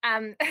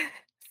 Um,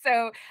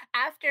 so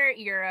after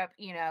Europe,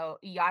 yada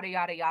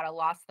yada yada,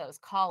 lost those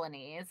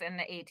colonies in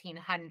the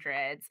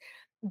 1800s,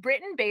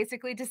 Britain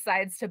basically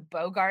decides to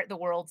bogart the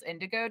world's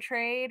indigo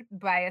trade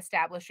by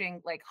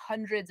establishing like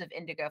hundreds of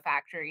indigo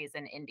factories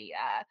in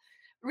India.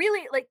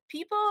 Really, like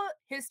people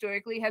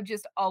historically have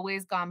just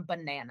always gone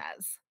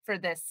bananas for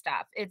this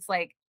stuff. It's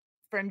like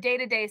from day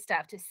to day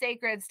stuff to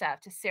sacred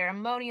stuff to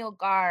ceremonial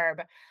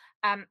garb.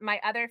 My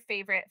other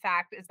favorite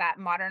fact is that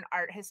modern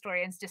art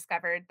historians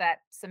discovered that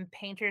some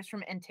painters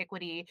from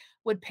antiquity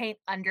would paint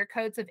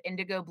undercoats of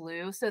indigo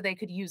blue so they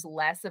could use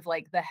less of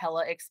like the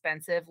hella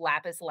expensive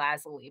lapis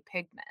lazuli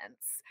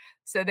pigments.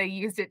 So they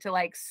used it to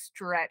like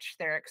stretch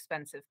their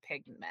expensive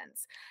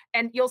pigments.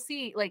 And you'll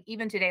see, like,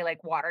 even today,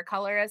 like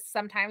watercolorists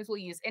sometimes will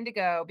use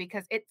indigo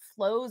because it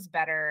flows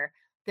better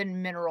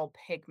than mineral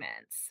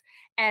pigments.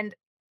 And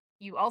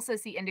you also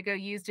see indigo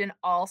used in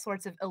all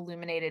sorts of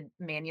illuminated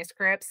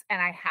manuscripts,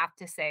 and I have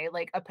to say,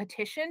 like, a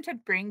petition to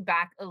bring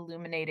back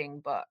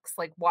illuminating books.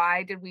 Like,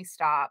 why did we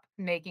stop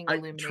making I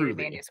illuminated truly.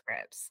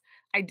 manuscripts?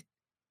 I d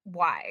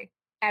Why?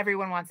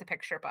 Everyone wants a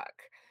picture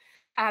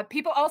book.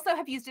 People also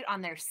have used it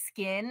on their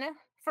skin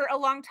for a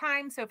long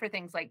time, so for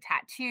things like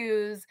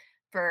tattoos,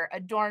 for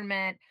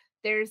adornment.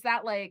 There's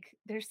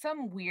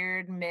some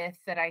weird myth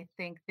that I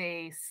think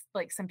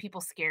like, some people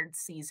scared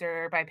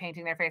Caesar by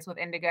painting their face with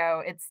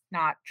indigo. It's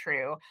not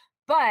true.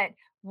 But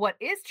what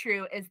is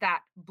true is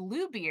that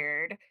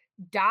Bluebeard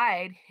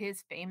dyed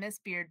his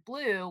famous beard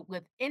blue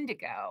with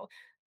indigo,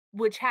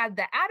 which had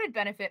the added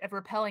benefit of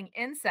repelling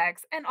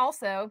insects and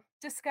also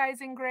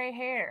disguising gray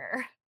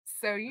hair.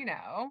 So,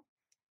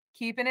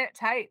 keeping it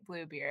tight,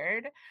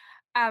 Bluebeard.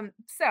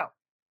 So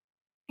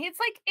it's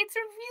a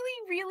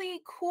really,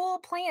 really cool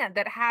plant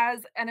that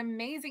has an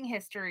amazing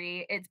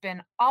history. It's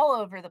been all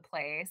over the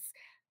place.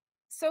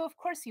 So of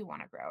course you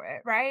want to grow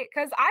it, right?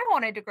 Because I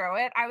wanted to grow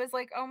it. I was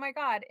like, oh my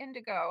God,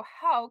 indigo,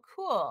 how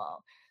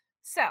cool.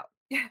 So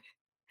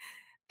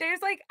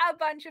there's like a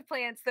bunch of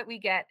plants that we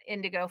get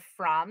indigo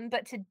from,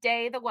 but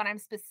today the one I'm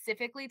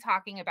specifically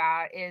talking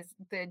about is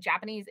the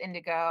Japanese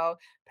indigo,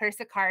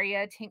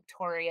 Persicaria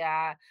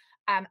tinctoria.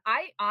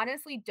 I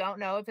honestly don't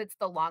know if it's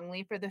the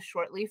longleaf or the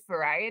shortleaf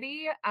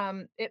variety.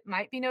 It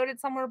might be noted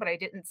somewhere, but I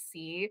didn't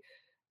see.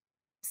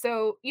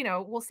 So,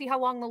 we'll see how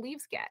long the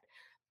leaves get.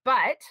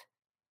 But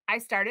I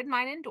started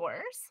mine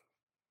indoors.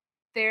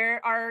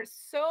 There are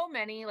so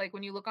many, like,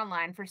 when you look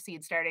online for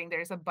seed starting,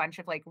 there's a bunch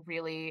of, like,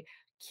 really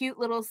cute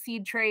little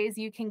seed trays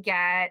you can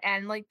get,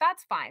 and, like,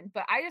 that's fine,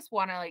 but I just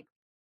wanna, like,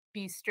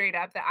 be straight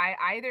up that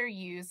I either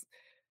use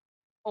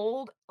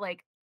old,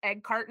 like,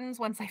 egg cartons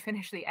once I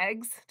finish the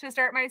eggs to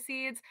start my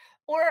seeds,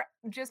 or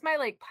just my,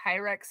 like,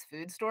 Pyrex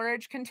food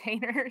storage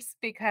containers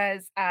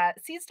because,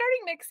 seed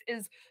starting mix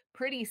is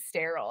pretty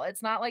sterile.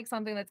 It's not like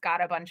something that's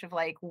got a bunch of,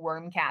 like,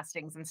 worm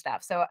castings and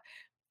stuff, so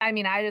I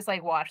mean, I just,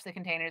 like, wash the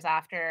containers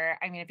after.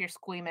 I mean, if you're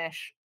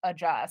squeamish,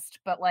 adjust,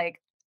 but,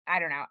 like, I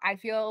don't know. I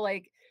feel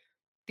like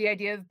the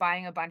idea of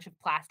buying a bunch of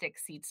plastic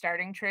seed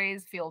starting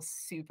trays feels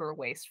super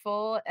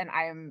wasteful, and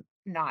I am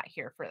not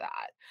here for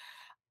that.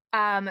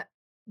 Um,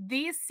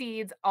 these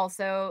seeds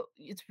also,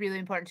 it's really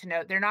important to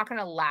note, they're not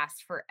gonna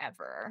last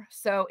forever.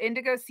 So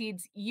indigo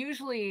seeds,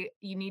 usually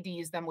you need to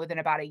use them within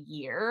about a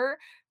year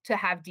to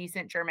have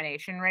decent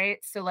germination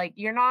rates. So like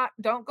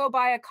don't go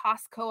buy a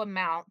Costco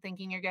amount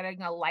thinking you're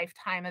getting a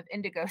lifetime of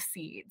indigo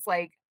seeds.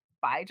 Like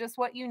buy just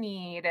what you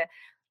need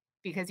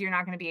because you're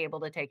not gonna be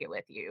able to take it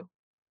with you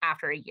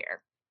after a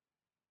year.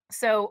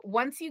 So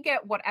once you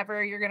get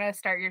whatever you're gonna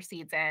start your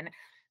seeds in,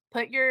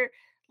 put your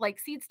like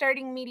seed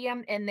starting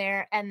medium in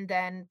there and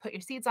then put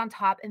your seeds on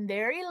top and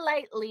very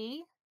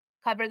lightly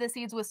cover the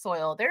seeds with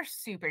soil. They're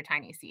super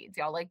tiny seeds,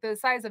 y'all, like the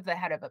size of the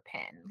head of a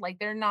pin. Like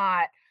they're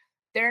not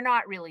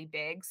really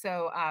big.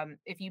 So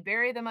if you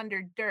bury them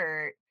under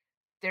dirt,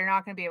 they're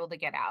not going to be able to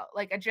get out.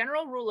 Like a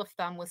general rule of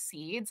thumb with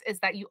seeds is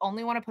that you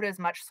only want to put as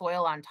much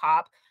soil on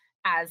top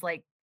as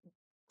like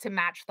to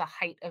match the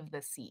height of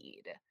the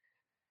seed,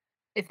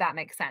 if that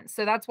makes sense.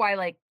 So that's why,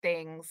 like,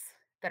 things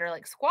that are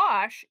like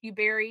squash, you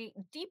bury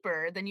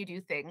deeper than you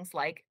do things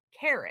like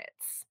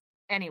carrots.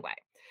 Anyway,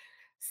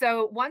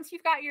 so once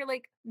you've got your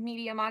like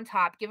medium on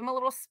top, give them a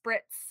little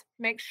spritz.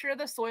 Make sure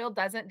the soil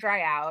doesn't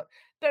dry out,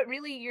 but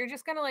really you're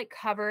just gonna like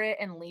cover it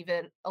and leave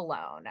it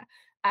alone.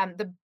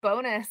 The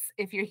bonus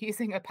if you're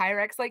using a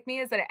Pyrex like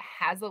me is that it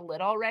has a lid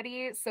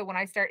already. So when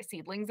I start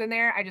seedlings in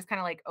there, I just kind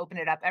of like open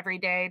it up every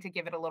day to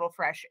give it a little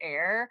fresh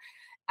air.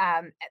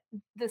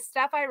 The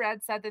stuff I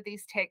read said that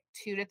these take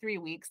 2 to 3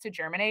 weeks to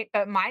germinate,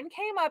 but mine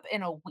came up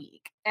in a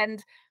week.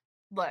 And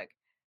look,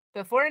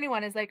 before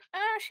anyone is like,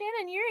 "Oh,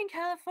 Shannon, you're in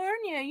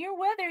California. Your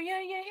weather,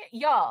 yeah, yeah, yeah."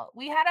 Y'all,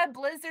 we had a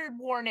blizzard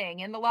warning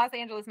in the Los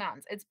Angeles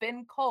mountains. It's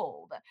been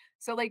cold.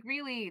 So like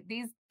really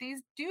these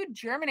do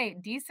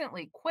germinate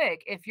decently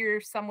quick if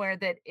you're somewhere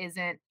that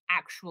isn't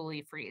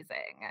actually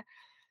freezing.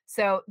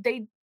 So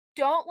they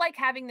don't like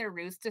having their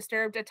roots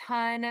disturbed a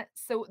ton.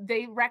 So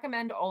they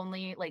recommend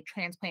only like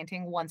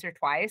transplanting once or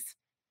twice.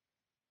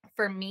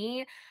 For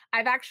me,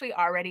 I've actually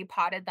already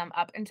potted them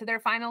up into their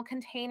final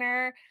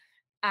container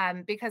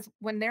Because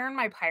when they're in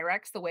my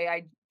Pyrex, the way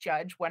I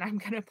judge when I'm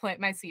gonna plant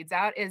my seeds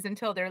out is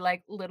until they're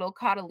like little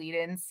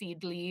cotyledon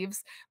seed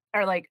leaves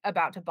are like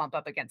about to bump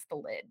up against the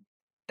lid.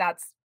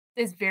 That's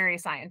is very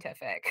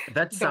scientific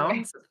That the way.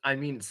 sounds I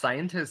mean,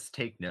 scientists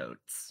take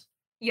notes.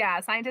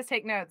 Yeah, scientists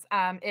take notes.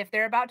 If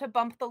they're about to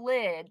bump the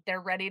lid, they're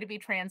ready to be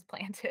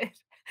transplanted.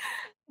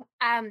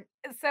 Um,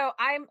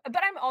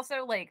 but I'm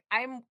also like,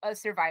 I'm a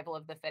survival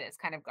of the fittest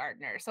kind of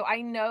gardener. So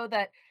I know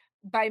that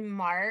by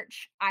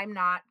March, I'm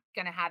not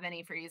gonna have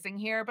any freezing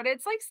here, but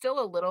it's like still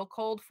a little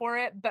cold for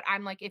it. But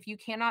I'm like, if you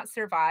cannot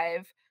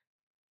survive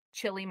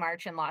chilly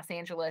March in Los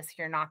Angeles,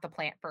 you're not the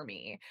plant for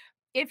me.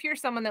 If you're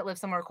someone that lives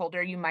somewhere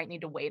colder, you might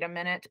need to wait a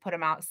minute to put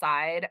them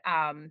outside.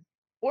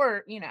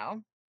 Or,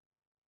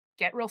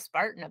 get real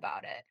Spartan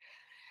about it.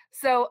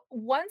 So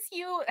once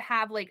you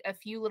have like a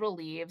few little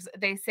leaves,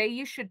 they say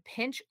you should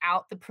pinch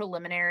out the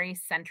preliminary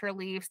center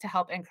leaves to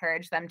help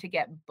encourage them to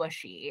get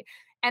bushy.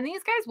 And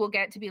these guys will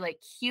get to be like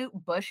cute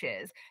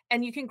bushes,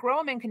 and you can grow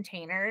them in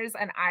containers.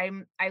 And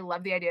I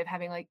love the idea of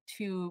having like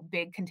two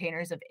big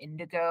containers of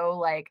indigo,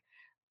 like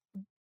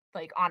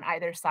on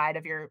either side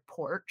of your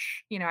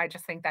porch. I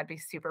just think that'd be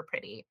super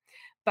pretty.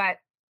 But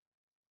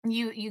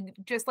you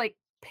just, like,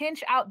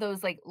 pinch out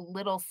those, like,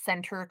 little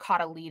center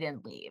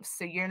cotyledon leaves,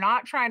 so you're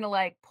not trying to,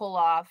 like, pull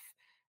off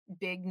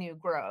big new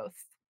growth,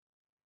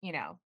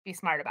 be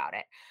smart about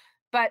it.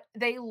 But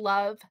they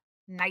love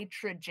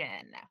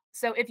nitrogen.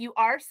 So if you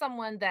are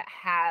someone that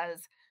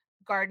has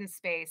garden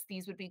space,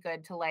 these would be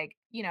good to, like,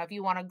 if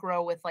you wanna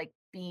grow with, like,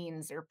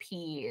 beans or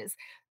peas.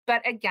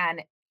 But again,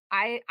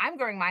 I'm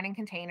growing mine in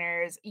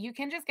containers. You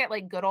can just get,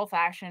 like, good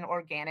old-fashioned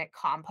organic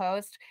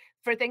compost.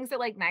 For things that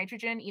like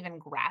nitrogen, even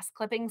grass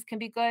clippings can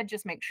be good.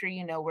 Just make sure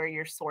you know where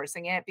you're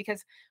sourcing it,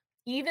 because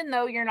even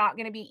though you're not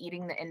gonna be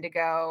eating the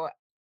indigo,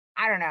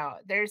 I don't know,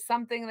 there's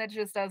something that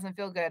just doesn't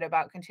feel good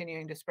about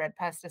continuing to spread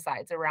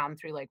pesticides around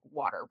through, like,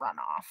 water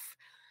runoff.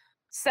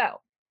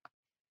 So,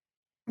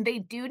 they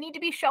do need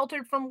to be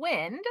sheltered from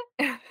wind,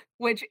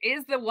 which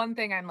is the one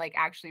thing I'm, like,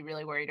 actually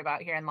really worried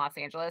about here in Los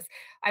Angeles.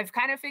 I've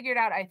kind of figured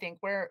out, I think,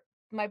 where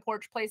my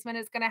porch placement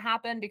is gonna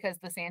happen because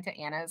the Santa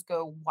Anas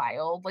go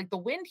wild. Like, the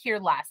wind here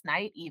last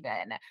night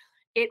even,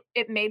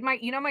 it made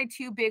my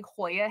 2 big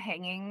Hoya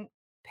hanging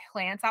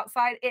plants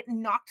outside, it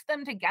knocked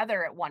them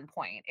together at one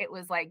point. It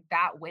was, like,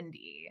 that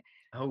windy.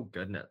 Oh,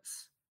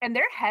 goodness. And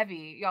they're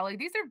heavy, y'all, like,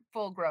 these are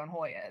full-grown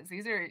Hoyas.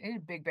 These are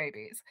big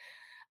babies.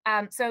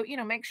 So,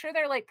 make sure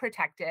they're, like,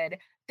 protected.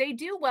 They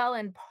do well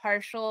in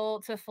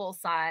partial to full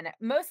sun.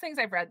 Most things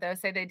I've read, though,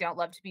 say they don't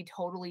love to be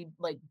totally,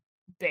 like,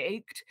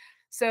 baked.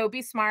 So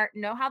be smart,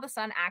 know how the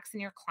sun acts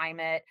in your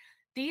climate.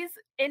 These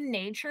in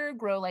nature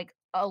grow, like,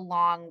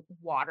 along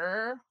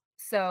water.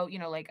 So,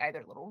 like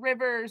either little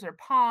rivers or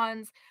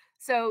ponds.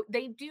 So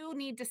they do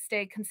need to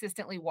stay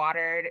consistently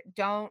watered.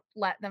 Don't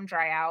let them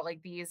dry out.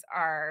 Like, these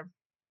are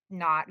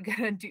not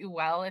gonna do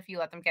well if you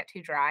let them get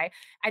too dry.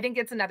 I think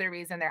it's another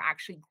reason they're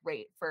actually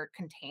great for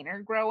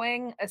container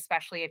growing,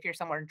 especially if you're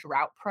somewhere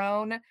drought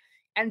prone.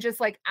 And just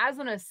like as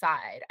an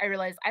aside, I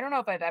realize I don't know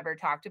if I've ever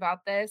talked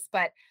about this,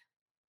 but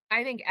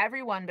I think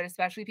everyone, but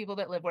especially people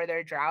that live where there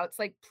are droughts,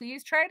 like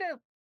please try to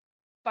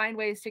find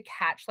ways to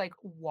catch like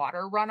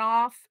water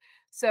runoff.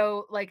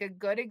 So, like a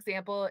good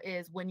example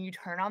is when you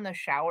turn on the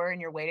shower and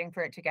you're waiting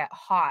for it to get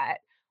hot,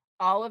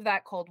 all of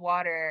that cold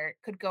water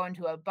could go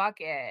into a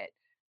bucket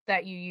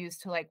that you use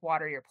to like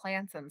water your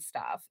plants and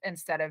stuff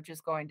instead of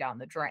just going down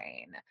the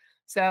drain.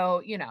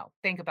 So,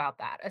 think about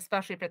that,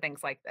 especially for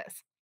things like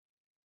this.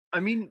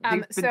 I mean,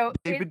 So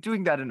they've been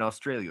doing that in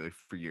Australia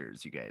for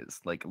years, you guys.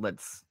 Like,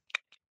 let's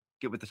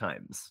get with the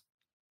times.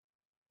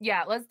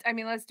 yeah,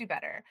 let's do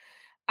better.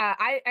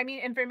 I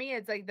mean, and for me,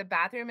 it's like the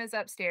bathroom is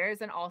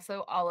upstairs and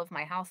also all of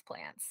my house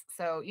plants.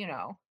 So,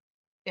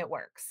 it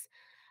works.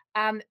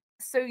 Um,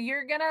 so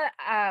you're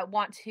gonna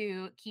want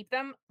to keep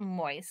them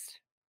moist,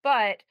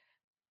 but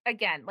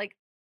again, like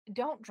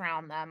don't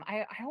drown them.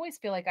 I always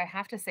feel like I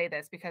have to say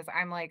this because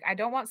I'm like, I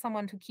don't want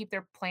someone to keep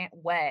their plant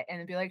wet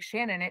and be like,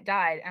 Shannon, it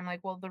died. I'm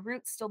like, well, the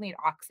roots still need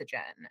oxygen,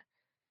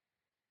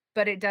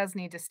 but it does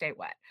need to stay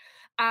wet.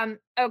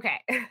 Okay.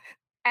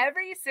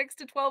 Every 6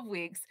 to 12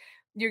 weeks,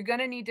 you're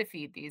gonna need to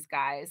feed these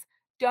guys.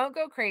 Don't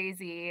go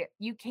crazy.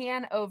 You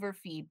can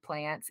overfeed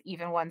plants,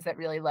 even ones that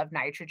really love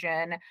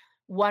nitrogen.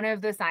 One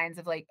of the signs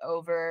of like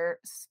over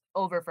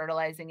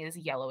fertilizing is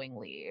yellowing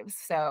leaves.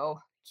 So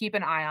keep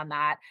an eye on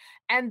that.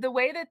 And the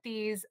way that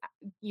these,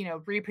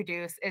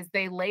 reproduce is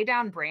they lay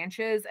down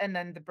branches and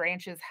then the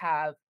branches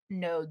have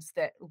nodes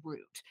that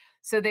root,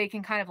 so they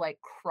can kind of like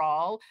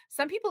crawl.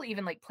 Some people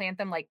even like plant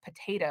them like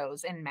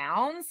potatoes in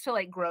mounds to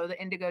like grow the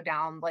indigo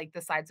down like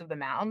the sides of the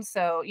mound.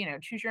 So,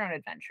 choose your own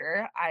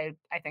adventure. I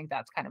think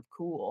that's kind of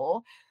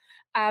cool.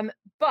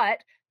 But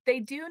they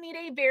do need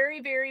a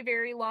very, very,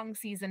 very long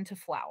season to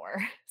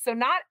flower. So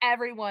not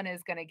everyone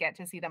is going to get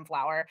to see them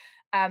flower.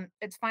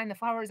 It's fine. The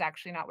flower is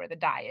actually not where the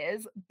dye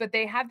is, but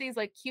they have these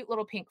like cute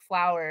little pink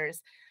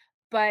flowers,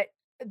 but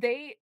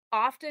they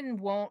often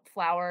won't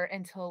flower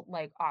until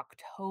like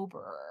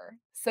October.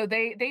 So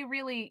they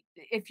really,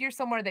 if you're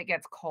somewhere that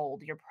gets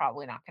cold, you're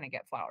probably not going to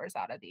get flowers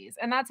out of these,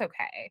 and that's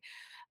okay.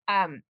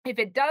 If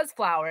it does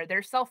flower,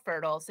 they're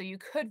self-fertile, so you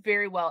could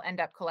very well end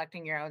up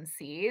collecting your own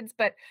seeds,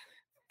 but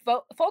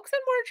folks in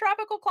more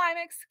tropical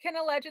climates can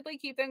allegedly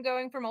keep them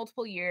going for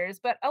multiple years,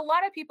 but a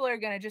lot of people are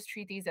going to just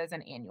treat these as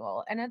an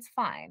annual, and it's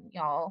fine,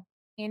 y'all.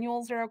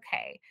 Annuals are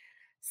okay.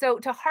 So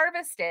to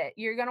harvest it,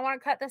 you're going to want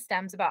to cut the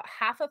stems about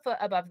half a foot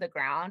above the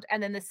ground,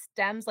 and then the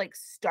stems like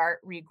start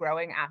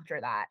regrowing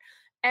after that.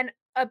 And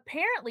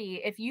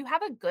apparently, if you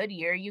have a good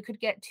year, you could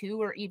get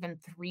 2 or even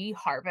 3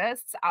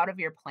 harvests out of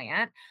your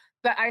plant.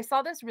 But I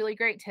saw this really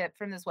great tip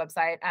from this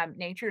website,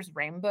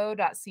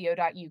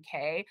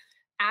 naturesrainbow.co.uk.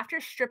 After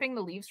stripping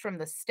the leaves from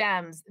the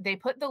stems, they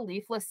put the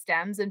leafless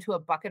stems into a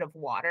bucket of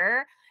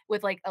water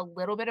with like a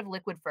little bit of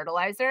liquid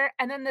fertilizer,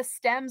 and then the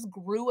stems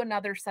grew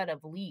another set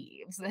of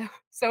leaves.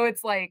 So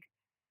it's like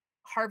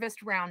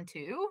harvest round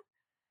two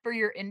for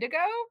your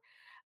indigo.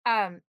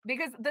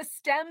 Because the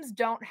stems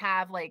don't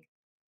have like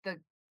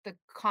the the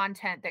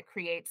content that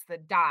creates the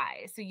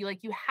dye. So you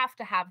have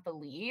to have the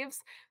leaves.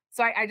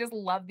 So I just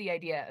love the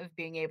idea of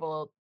being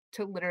able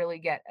to literally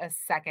get a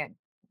second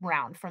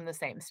round from the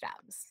same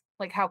stems.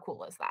 Like how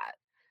cool is that?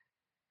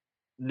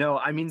 No,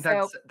 I mean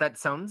So that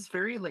sounds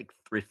very like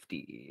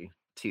thrifty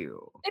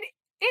too. it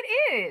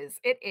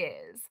it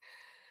is.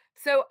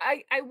 So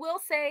I will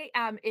say,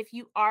 if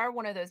you are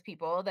one of those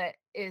people that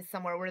is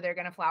somewhere where they're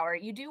going to flower,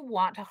 you do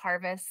want to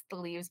harvest the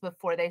leaves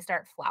before they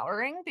start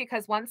flowering,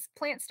 because once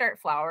plants start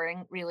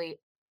flowering, really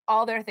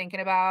all they're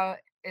thinking about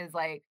is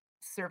like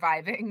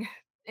surviving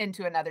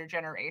into another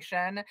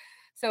generation.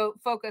 So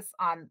focus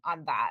on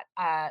that.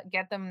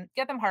 Get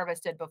them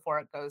harvested before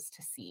it goes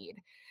to seed.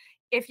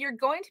 If you're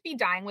going to be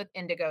dyeing with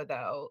indigo,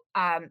 though,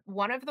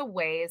 one of the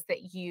ways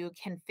that you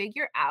can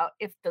figure out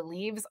if the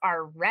leaves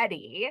are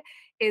ready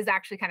is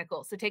actually kind of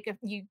cool. So take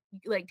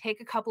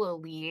a couple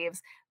of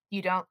leaves.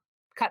 You don't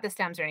cut the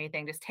stems or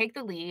anything. Just take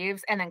the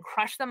leaves and then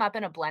crush them up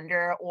in a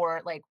blender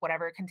or like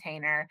whatever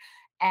container,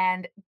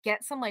 and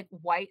get some like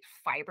white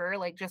fiber,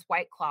 like just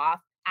white cloth.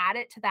 Add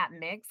it to that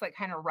mix, like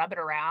kind of rub it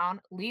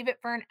around. Leave it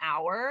for an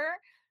hour,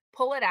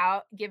 pull it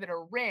out, give it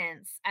a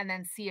rinse, and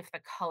then see if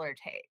the color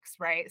takes,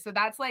 right? So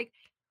that's like,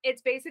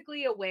 it's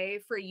basically a way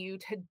for you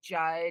to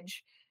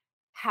judge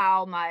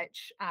how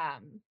much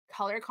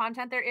color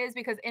content there is,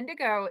 because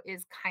indigo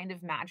is kind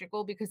of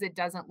magical because it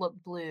doesn't look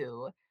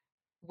blue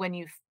when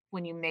you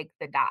make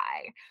the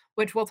dye,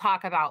 which we'll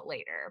talk about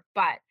later.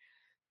 But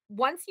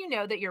once you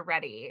know that you're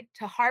ready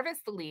to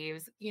harvest the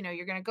leaves,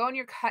 you're going to go and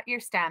you cut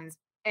your stems,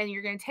 and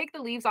you're going to take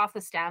the leaves off the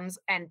stems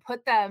and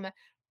put them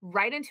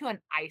right into an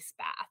ice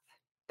bath.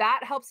 That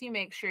helps you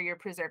make sure you're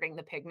preserving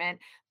the pigment,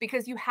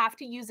 because you have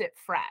to use it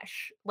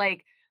fresh.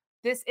 Like,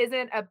 this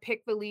isn't a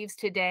pick the leaves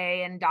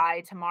today and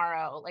dye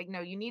tomorrow. Like,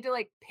 no, you need to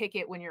like pick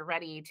it when you're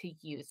ready to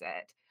use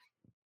it.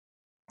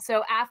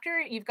 So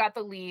after you've got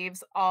the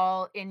leaves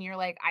all in your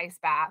like ice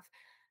bath,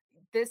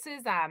 this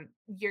is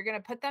you're going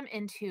to put them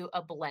into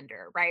a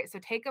blender, right? So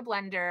take a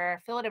blender,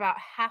 fill it about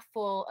half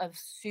full of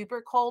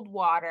super cold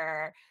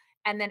water,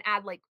 and then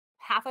add like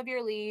half of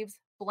your leaves,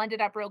 blend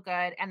it up real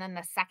good, and then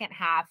the second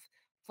half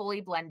fully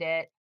blend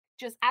it.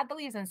 Just add the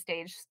leaves in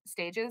stages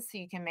so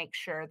you can make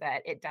sure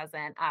that it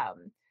doesn't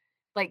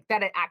like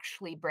that it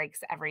actually breaks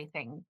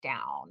everything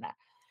down.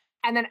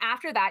 And then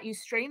after that, you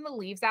strain the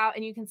leaves out,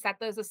 and you can set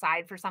those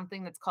aside for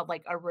something that's called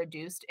like a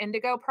reduced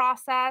indigo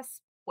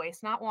process.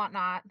 Waste not, want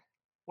not.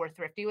 We're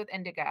thrifty with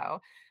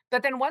indigo.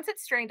 But then once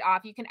it's strained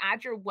off, you can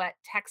add your wet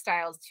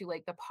textiles to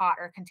like the pot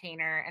or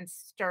container and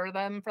stir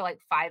them for like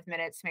 5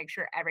 minutes to make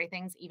sure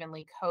everything's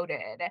evenly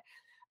coated.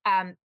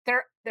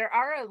 There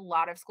are a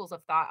lot of schools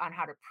of thought on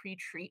how to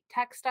pre-treat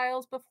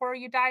textiles before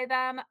you dye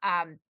them.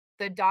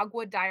 The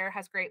Dogwood Dyer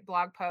has great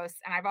blog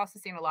posts, and I've also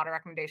seen a lot of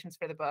recommendations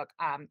for the book,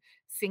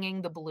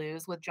 Singing the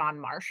Blues with John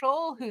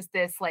Marshall, who's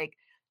this like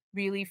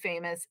really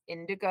famous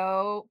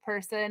indigo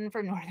person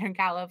from Northern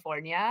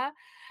California.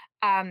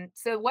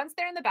 So once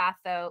they're in the bath,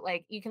 though,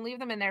 like you can leave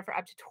them in there for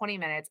up to 20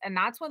 minutes, and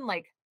that's when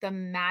like the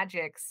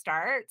magic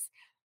starts.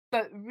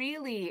 But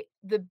really,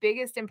 the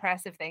biggest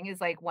impressive thing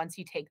is like once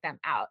you take them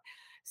out.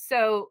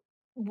 So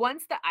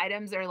once the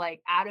items are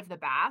like out of the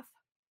bath,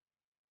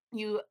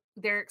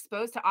 they're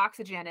exposed to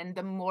oxygen, and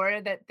the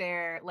more that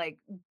they're like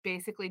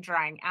basically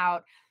drying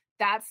out,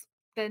 that's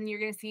then you're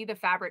going to see the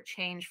fabric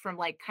change from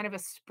like kind of a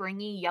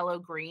springy yellow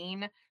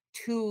green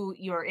to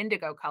your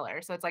indigo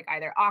color. So it's like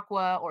either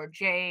aqua or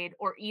jade,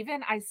 or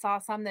even I saw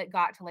some that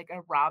got to like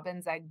a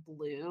robin's egg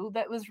blue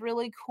that was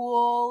really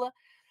cool.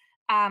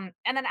 And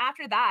then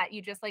after that,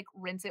 you just like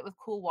rinse it with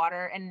cool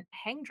water and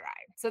hang dry.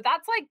 So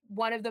that's like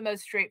one of the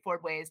most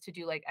straightforward ways to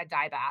do like a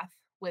dye bath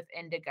with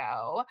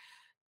indigo.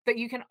 But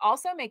you can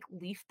also make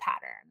leaf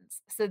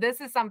patterns. So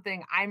this is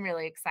something I'm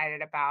really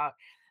excited about.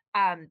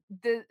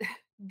 The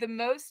the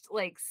most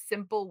like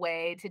simple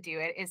way to do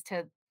it is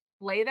to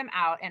lay them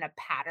out in a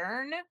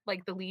pattern,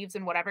 like the leaves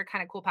in whatever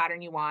kind of cool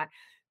pattern you want.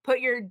 Put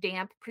your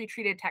damp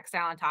pre-treated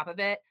textile on top of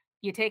it.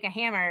 You take a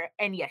hammer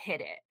and you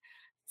hit it.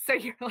 So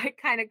you're like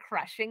kind of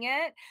crushing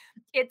it.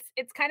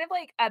 It's kind of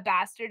like a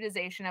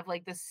bastardization of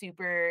like the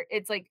super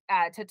it's like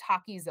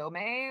tataki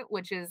zome,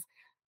 which is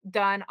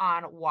done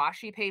on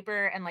washi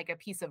paper and like a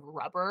piece of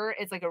rubber.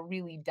 It's like a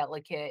really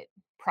delicate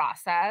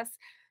process.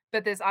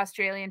 But this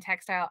Australian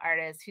textile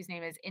artist whose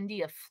name is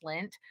India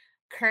Flint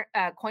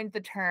coined the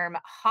term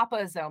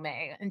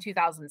hapazome in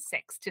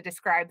 2006 to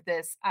describe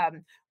this,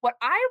 what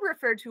I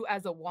refer to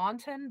as a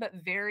wanton but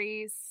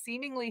very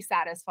seemingly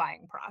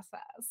satisfying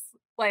process.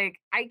 Like,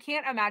 I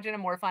can't imagine a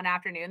more fun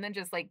afternoon than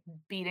just like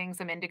beating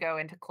some indigo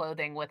into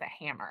clothing with a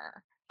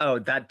hammer, Oh,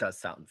 that does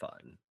sound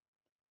fun.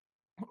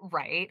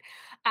 right?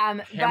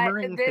 But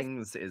Hammering this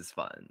things is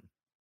fun.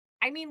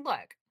 I mean,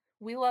 look,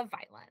 we love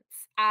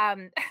violence.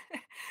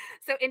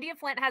 So India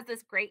Flint has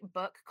this great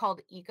book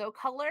called Eco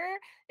Color.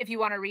 If you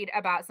want to read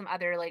about some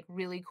other like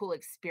really cool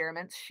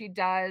experiments she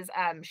does,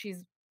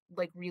 she's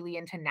like really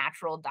into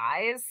natural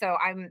dyes. So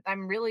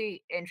I'm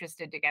really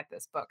interested to get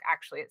this book.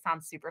 Actually, it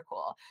sounds super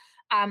cool.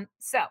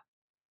 So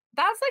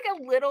that's like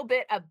a little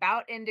bit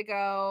about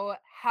indigo,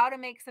 how to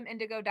make some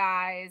indigo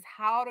dyes,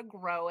 how to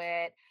grow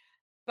it,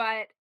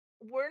 but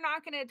we're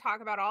not going to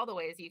talk about all the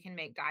ways you can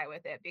make dye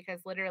with it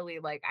because literally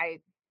like I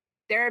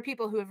there are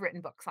people who have written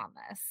books on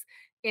this.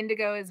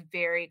 Indigo is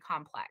very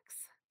complex.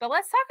 But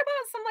let's talk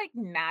about some like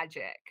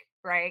magic,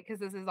 right? Because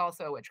this is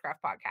also a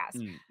witchcraft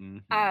podcast. Mm-hmm.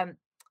 Um,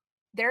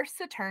 they're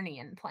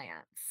Saturnian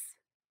plants,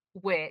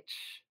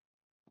 which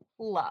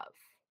love.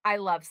 I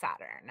love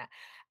Saturn.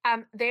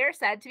 They are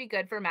said to be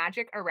good for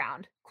magic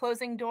around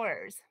closing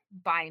doors,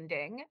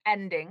 binding,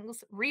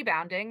 endings,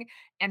 rebounding,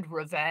 and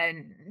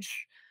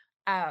revenge.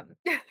 Um,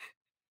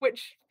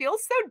 which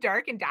feels so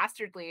dark and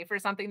dastardly for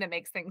something that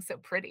makes things so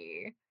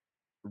pretty.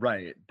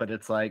 Right, but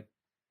it's like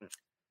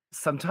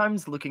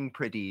sometimes looking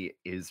pretty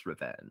is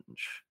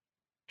revenge.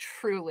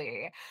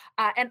 Truly.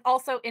 And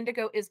also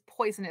indigo is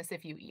poisonous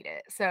if you eat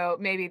it. So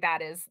maybe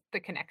that is the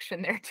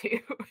connection there too,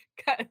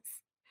 because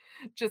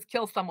just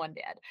kill someone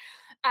dead.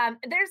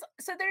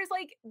 There's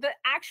like the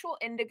actual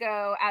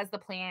indigo as the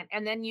plant,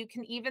 and then you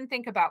can even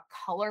think about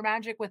color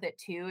magic with it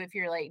too if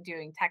you're like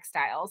doing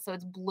textiles. So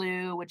it's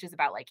blue, which is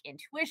about like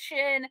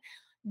intuition,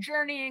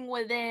 journeying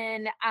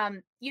within.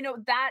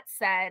 That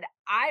said,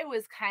 I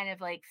was kind of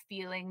like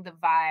feeling the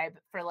vibe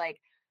for like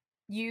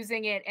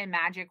using it in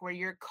magic where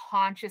you're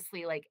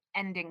consciously like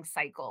ending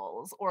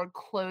cycles or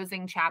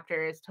closing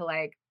chapters to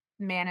like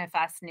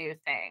manifest new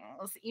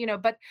things,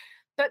 but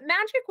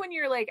magic when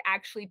you're like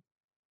actually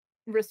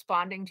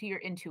responding to your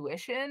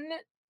intuition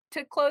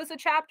to close a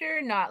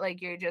chapter, not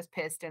like you're just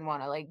pissed and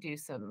want to like do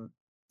some,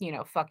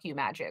 fuck you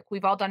magic.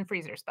 We've all done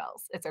freezer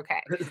spells. It's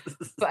okay.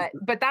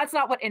 But that's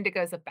not what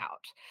indigo's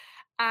about.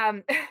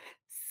 Um,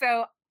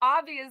 so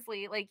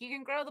obviously, like you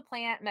can grow the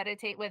plant,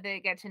 meditate with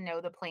it, get to know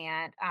the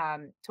plant,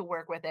 to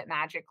work with it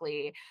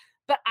magically.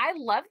 But I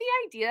love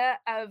the idea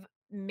of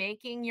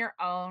making your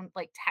own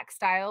like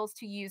textiles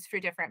to use for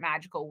different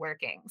magical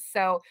workings.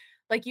 So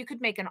like you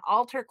could make an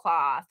altar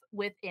cloth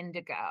with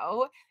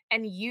indigo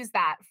and use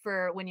that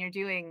for when you're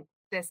doing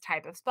this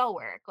type of spell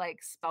work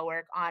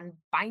on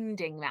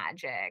binding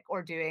magic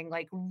or doing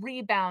like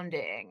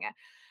rebounding.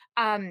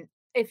 Um,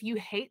 if you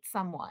hate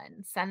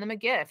someone, send them a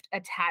gift,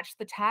 attach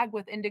the tag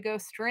with indigo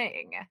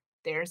string.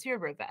 There's your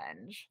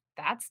revenge.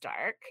 That's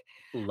dark.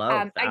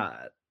 Love I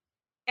that.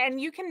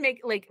 and you can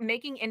make like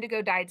making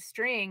indigo dyed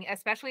string,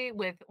 especially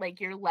with like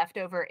your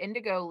leftover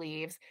indigo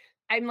leaves.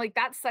 I'm like,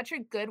 that's such a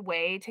good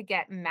way to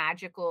get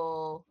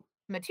magical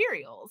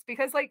materials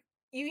because like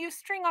you use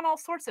string on all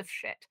sorts of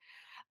shit.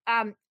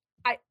 Um,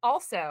 I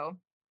also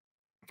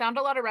found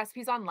a lot of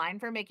recipes online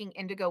for making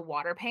indigo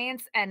water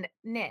paints. And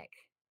Nick,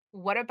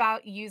 what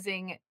about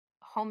using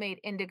homemade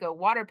indigo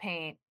water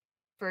paint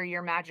for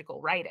your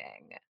magical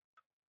writing?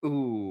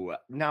 Ooh,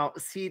 now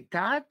see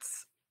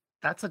that's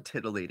a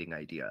titillating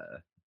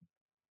idea.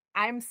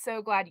 I'm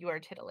so glad you are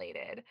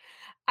titillated.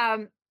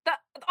 Um, the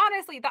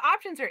honestly, the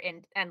options are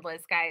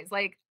endless, guys.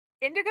 Like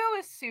indigo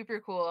is super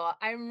cool.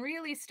 I'm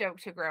really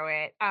stoked to grow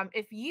it.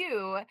 If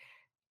you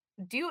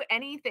do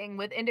anything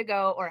with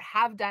indigo or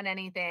have done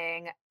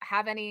anything,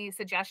 have any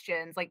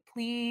suggestions, like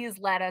please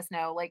let us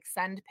know, like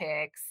send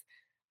pics.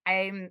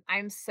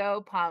 I'm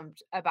so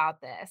pumped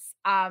about this.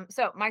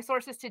 So my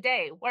sources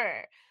today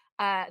were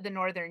the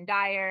Northern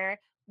Dyer,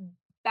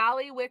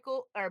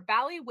 Ballywickle or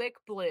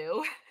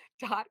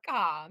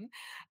ballywickblue.com,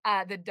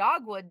 the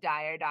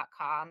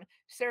dogwooddyer.com,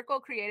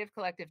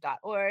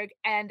 circlecreativecollective.org,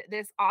 and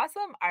this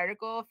awesome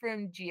article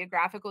from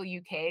Geographical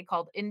UK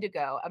called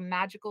Indigo, A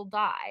Magical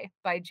Dye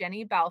by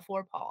Jenny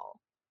Balfour Paul.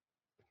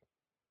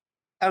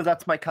 Oh,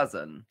 that's my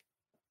cousin.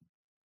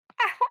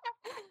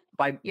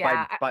 By by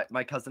Yeah, by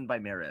my cousin by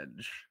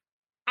marriage.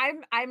 I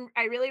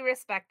really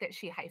respect that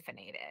she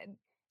hyphenated.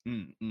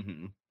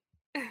 Mm-hmm.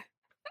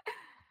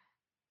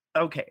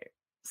 Okay,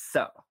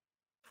 so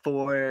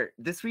for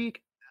this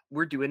week,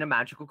 we're doing a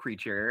magical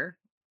creature,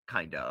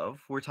 kind of.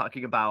 We're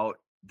talking about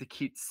the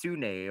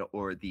kitsune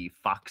or the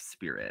fox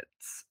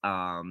spirits.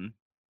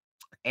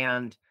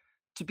 And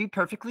to be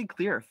perfectly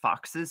clear,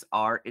 foxes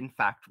are in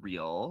fact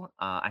real.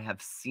 I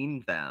have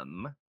seen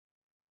them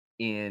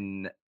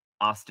in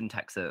Austin,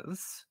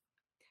 Texas.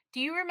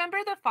 Do you remember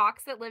the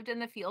fox that lived in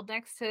the field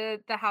next to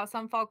the house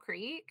on Fall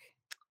Creek?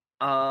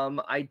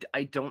 I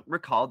don't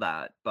recall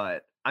that,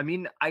 but I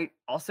mean, I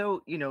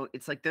also,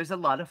 it's like there's a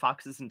lot of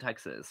foxes in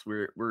Texas.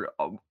 We're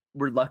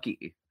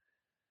lucky.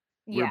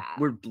 Yeah.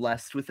 We're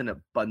blessed with an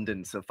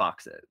abundance of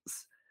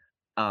foxes.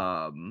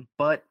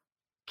 But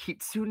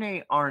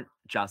kitsune aren't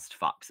just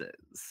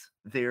foxes.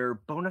 They're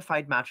bona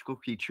fide magical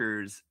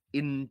creatures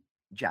in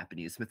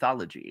Japanese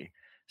mythology.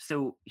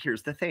 So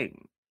here's the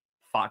thing.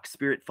 Fox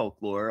spirit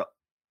folklore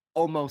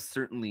almost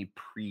certainly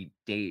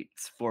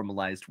predates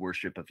formalized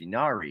worship of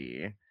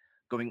Inari,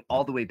 going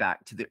all the way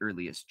back to the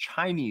earliest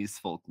Chinese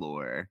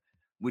folklore,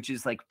 which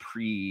is like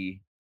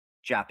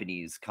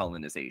pre-Japanese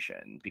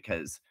colonization.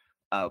 Because,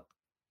 uh,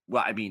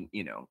 well, I mean,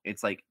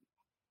 it's like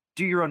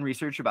do your own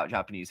research about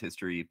Japanese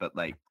history, but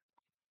like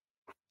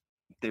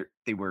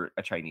they were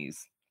a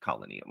Chinese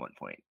colony at one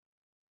point.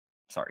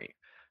 Sorry,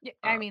 Yeah,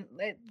 I uh, mean,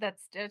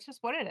 that's just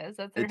what it is.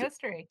 That's their it's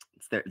history.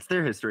 it's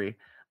their history.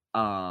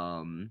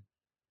 Um,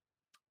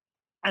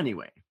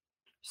 anyway,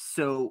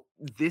 so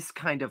this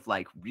kind of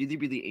like really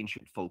really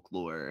ancient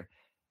folklore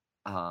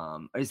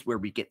is where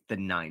we get the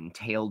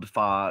nine-tailed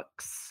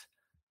fox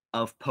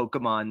of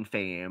Pokemon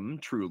fame,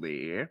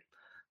 truly.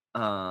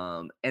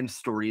 And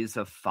stories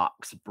of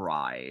fox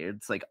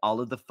brides, like all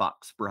of the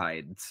fox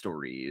bride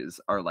stories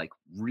are like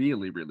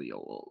really really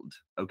old,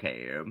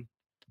 okay.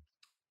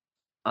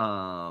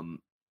 um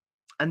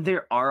and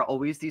there are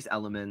always these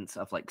elements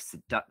of like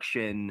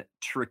seduction,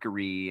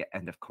 trickery,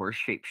 and of course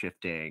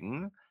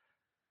shapeshifting.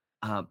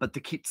 But the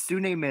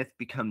kitsune myth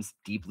becomes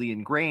deeply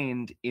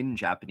ingrained in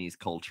Japanese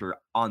culture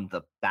on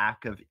the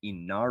back of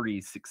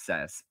Inari's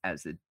success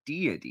as a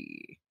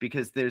deity,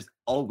 because there's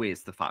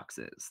always the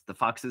foxes. The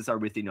foxes are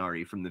with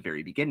Inari from the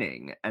very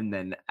beginning. And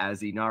then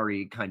as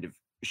Inari kind of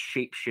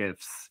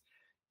shapeshifts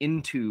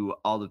into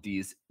all of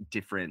these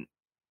different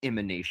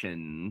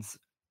emanations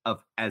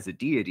of as a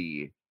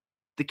deity,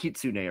 the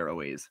kitsune are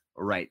always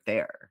right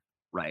there,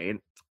 right?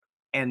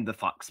 And the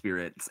fox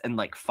spirits and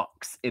like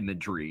fox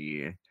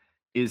imagery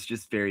is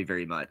just very,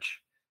 very much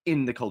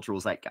in the cultural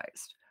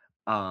zeitgeist.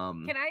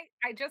 Um,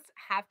 I just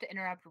have to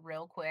interrupt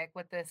real quick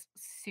with this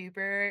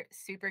super,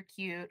 super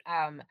cute,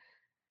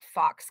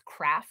 fox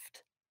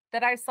craft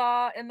that I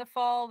saw in the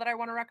fall that I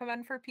wanna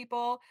recommend for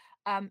people.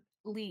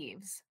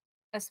 Leaves,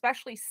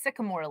 especially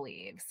sycamore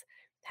leaves,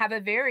 have a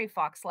very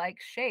fox-like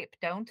shape,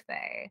 don't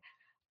they?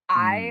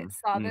 I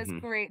saw this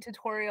mhm. great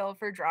tutorial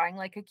for drawing,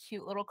 like, a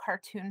cute little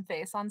cartoon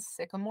face on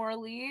sycamore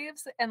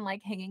leaves and,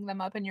 like, hanging them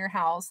up in your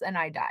house, and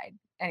I died.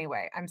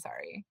 Anyway, I'm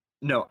sorry.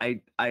 No, I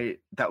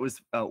that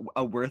was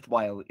a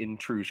worthwhile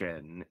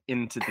intrusion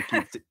into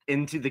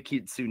the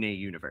kitsune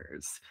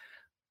universe.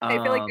 I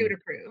feel like they would Um,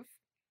 approve.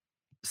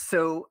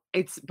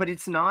 but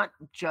it's not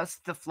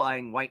just the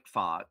flying white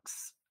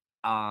fox.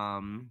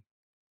 Um,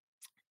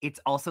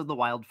 it's also the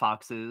wild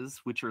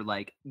foxes, which are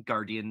like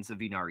guardians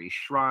of Inari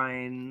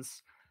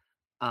shrines.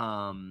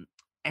 Um,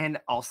 and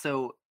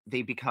also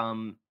they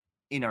become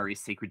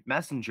Inari's sacred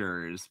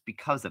messengers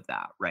because of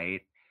that,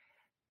 right?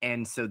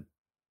 And so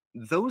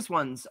those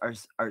ones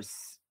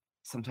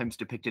sometimes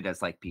depicted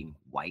as like being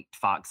white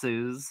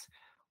foxes,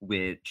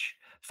 which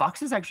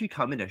foxes actually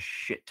come in a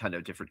shit ton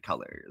of different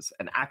colors.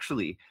 And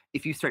actually,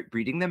 if you start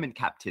breeding them in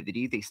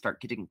captivity, they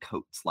start getting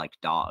coats like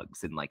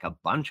dogs in like a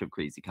bunch of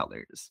crazy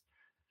colors.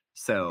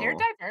 They're So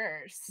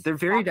diverse. they're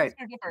very Foxes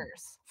are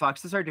diverse.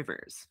 foxes are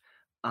diverse.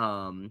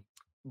 Um,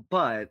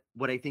 but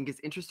what I think is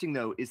interesting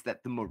though is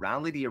that the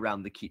morality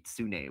around the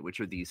kitsune, which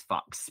are these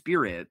fox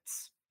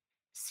spirits,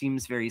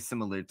 seems very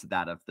similar to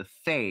that of the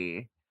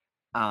fae.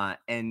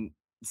 And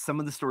some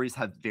of the stories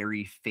have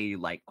very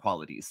fae-like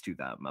qualities to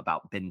them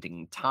about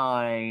bending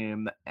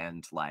time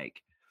and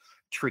like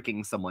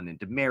tricking someone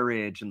into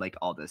marriage and like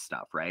all this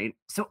stuff, right?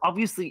 So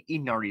obviously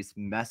Inari's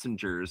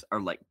messengers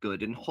are like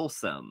good and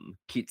wholesome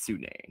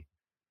kitsune.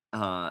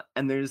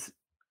 And there's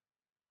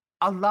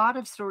a lot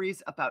of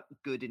stories about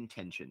good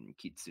intention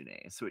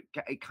kitsune. So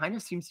it kind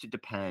of seems to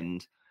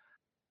depend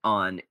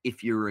on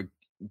if you're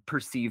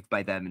perceived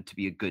by them to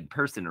be a good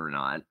person or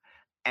not.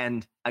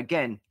 And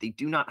again, they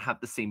do not have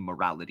the same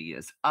morality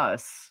as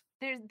us.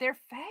 They're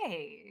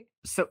fey.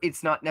 So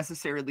it's not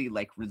necessarily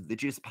like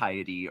religious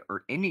piety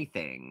or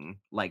anything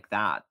like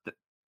that,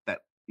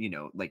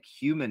 like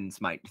humans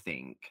might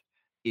think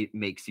it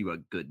makes you a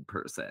good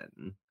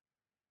person.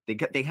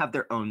 They have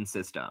their own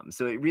system.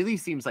 So it really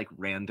seems like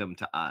random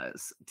to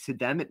us. To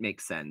them it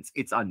makes sense.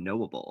 It's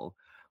unknowable.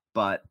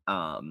 But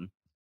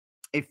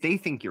if they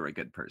think you're a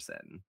good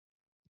person,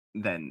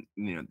 then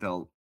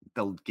they'll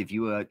give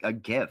you a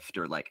gift,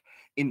 or like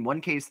in one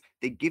case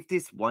they give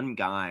this one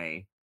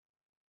guy,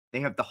 they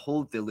have the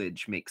whole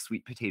village make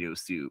sweet potato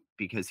soup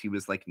because he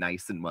was like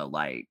nice and well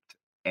liked,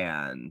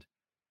 and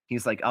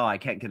he's like, oh, I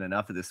can't get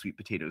enough of this sweet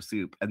potato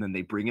soup, and then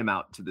they bring him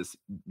out to this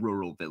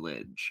rural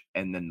village,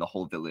 and then the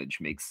whole village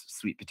makes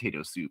sweet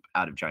potato soup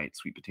out of giant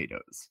sweet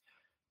potatoes.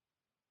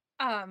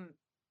 Um,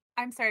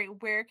 I'm sorry,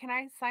 where can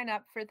I sign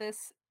up for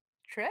this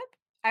trip?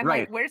 I'm like,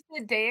 Right. where's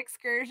the day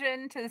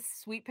excursion to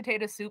Sweet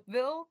Potato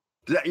Soupville?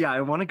 Yeah,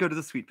 I want to go to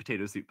the sweet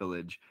potato soup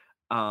village.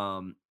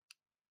 Um,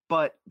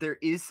 but there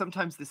is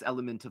sometimes this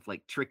element of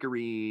like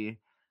trickery,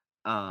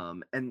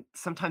 and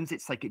sometimes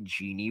it's like a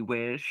genie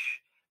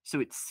wish. So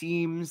it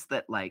seems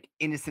that like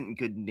innocent and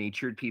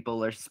good-natured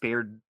people are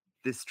spared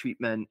this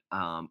treatment,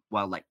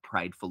 while like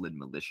prideful and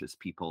malicious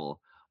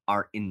people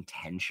are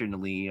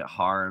intentionally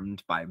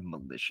harmed by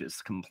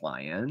malicious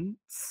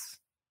compliance.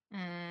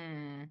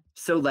 Mm.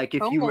 So like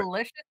if Oh, you were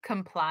malicious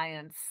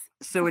compliance.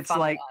 It's so a it's fun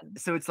like one.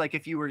 so it's like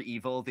if you were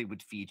evil, they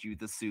would feed you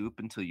the soup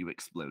until you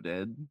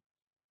exploded.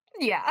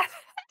 Yeah.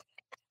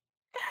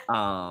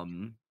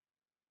 Um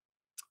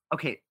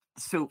Okay,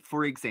 so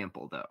for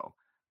example, though,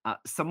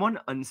 someone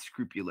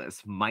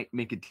unscrupulous might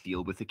make a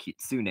deal with a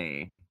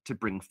kitsune to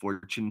bring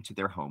fortune to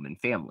their home and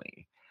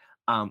family,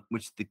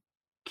 which the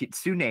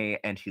kitsune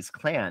and his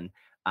clan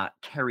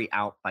carry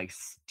out by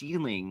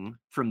stealing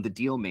from the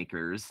deal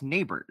maker's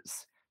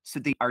neighbors. So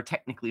they are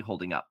technically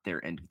holding up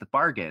their end of the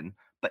bargain,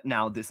 but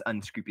now this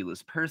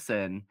unscrupulous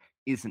person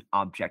is an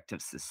object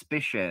of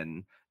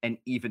suspicion and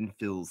even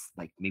feels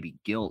like maybe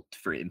guilt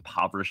for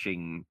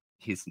impoverishing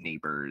his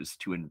neighbors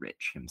to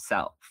enrich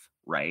himself,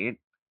 right?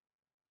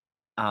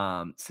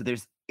 So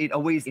there's it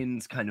always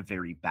ends kind of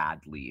very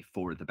badly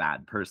for the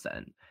bad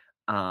person.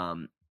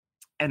 Um,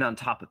 and on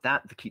top of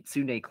that, the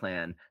Kitsune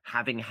clan,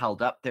 having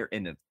held up their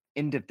end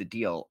of the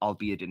deal,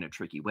 albeit in a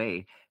tricky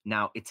way,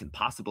 now it's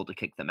impossible to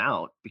kick them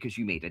out because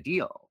you made a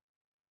deal.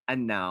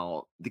 And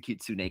now the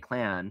Kitsune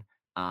clan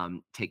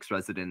takes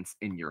residence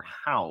in your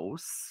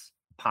house,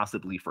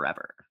 possibly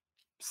forever.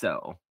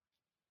 So,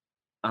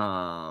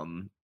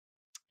 um,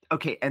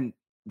 okay, and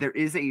there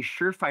is a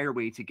surefire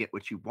way to get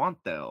what you want,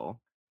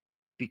 though,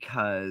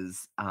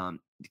 because the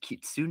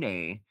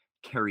kitsune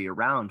carry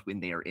around when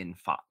they are in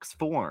fox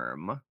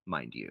form,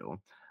 mind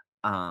you,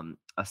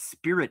 a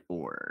spirit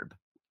orb,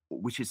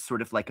 which is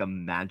sort of like a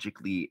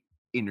magically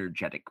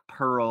energetic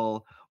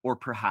pearl, or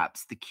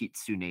perhaps the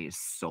kitsune's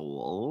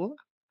soul.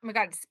 Oh my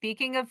god,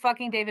 speaking of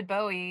fucking David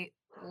Bowie,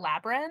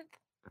 Labyrinth?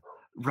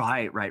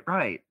 Right, right,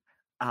 right.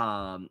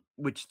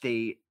 Which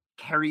they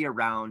carry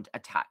around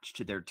attached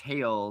to their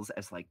tails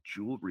as like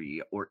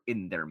jewelry or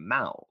in their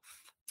mouth.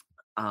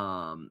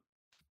 Um,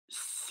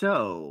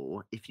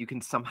 so if you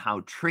can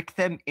somehow trick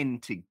them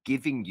into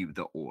giving you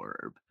the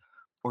orb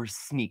or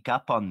sneak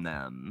up on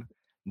them,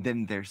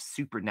 then their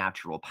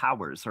supernatural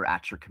powers are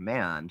at your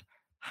command,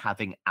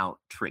 having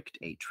out tricked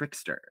a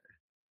trickster.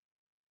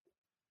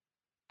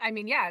 I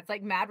mean, yeah, it's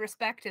like mad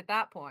respect at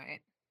that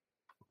point.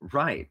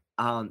 Right.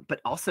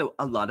 But also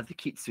a lot of the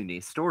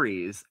kitsune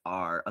stories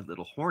are a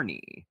little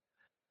horny.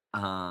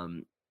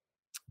 Um,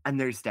 And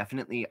there's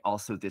definitely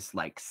also this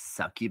like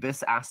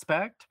succubus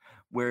aspect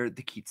where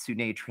the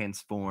kitsune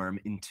transform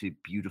into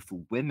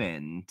beautiful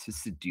women to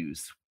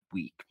seduce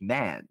weak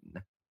men.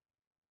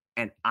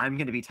 And I'm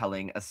going to be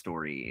telling a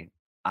story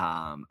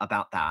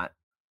about that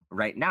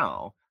right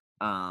now.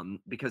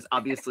 Because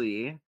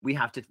obviously we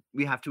have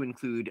to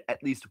include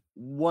at least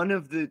one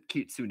of the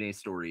kitsune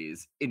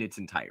stories in its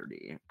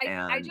entirety.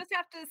 I And just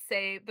have to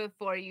say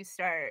before you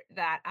start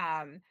that,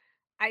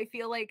 I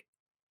feel like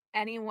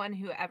anyone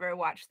who ever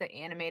watched the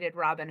animated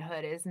Robin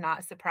Hood is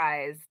not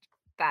surprised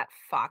that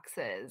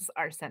foxes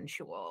are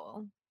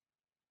sensual.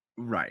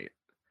 right.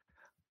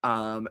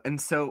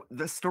 And so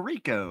the story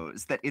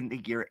goes that in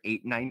the year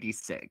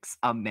 896,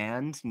 a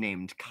man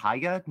named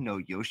Kaya no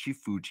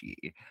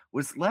Yoshifuji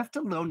was left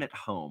alone at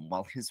home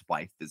while his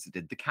wife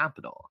visited the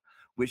capital,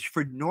 which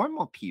for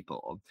normal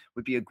people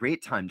would be a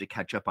great time to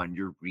catch up on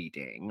your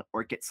reading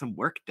or get some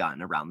work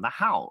done around the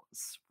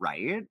house,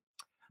 right?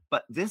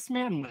 But this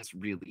man was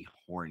really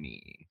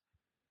horny,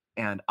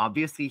 and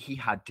obviously he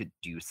had to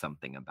do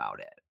something about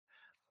it.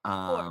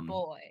 Poor Um,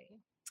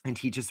 boy. and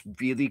he just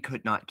really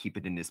could not keep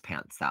it in his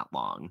pants that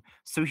long.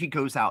 So he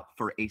goes out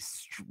for a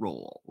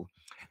stroll.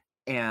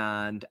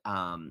 And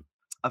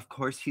of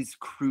course, he's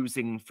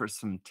cruising for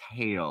some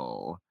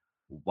tail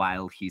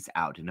while he's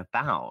out and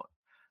about.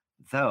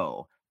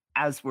 Though,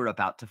 as we're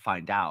about to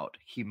find out,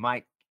 he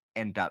might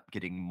end up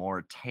getting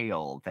more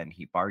tail than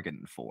he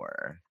bargained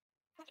for.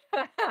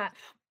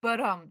 But,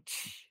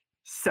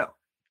 So,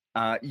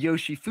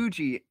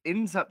 Yoshifuji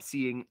ends up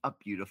seeing a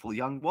beautiful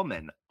young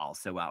woman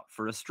also out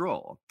for a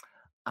stroll,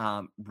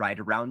 right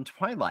around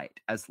twilight,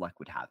 as luck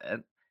would have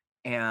it.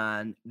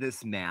 And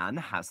this man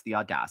has the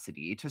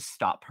audacity to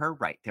stop her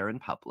right there in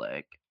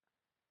public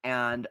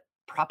and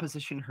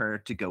proposition her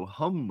to go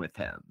home with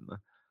him.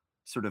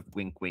 Sort of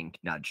wink, wink,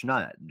 nudge,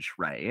 nudge,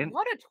 right?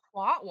 what a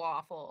twat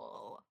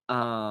waffle.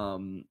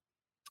 Um,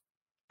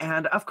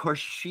 and of course,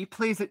 she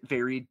plays it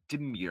very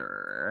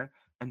demure,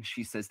 and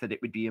she says that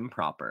it would be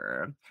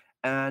improper.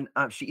 And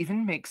she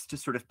even makes to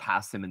sort of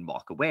pass him and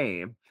walk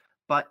away.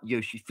 But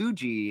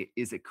Yoshifuji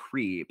is a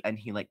creep, and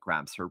he like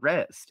grabs her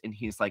wrist, and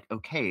he's like,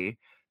 "Okay,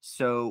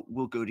 so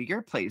we'll go to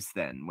your place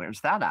then.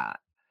 Where's that at?"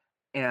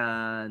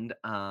 And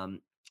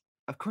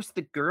of course,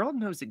 the girl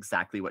knows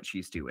exactly what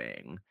she's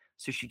doing.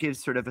 So she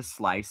gives sort of a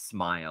sly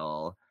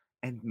smile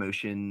and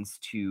motions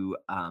to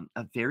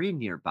a very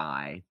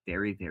nearby,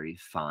 very, very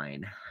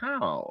fine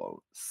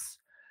house.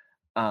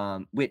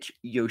 which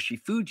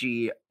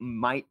Yoshifuji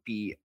might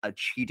be a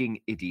cheating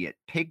idiot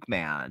pig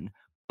man,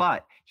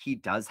 but he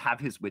does have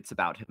his wits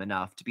about him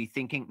enough to be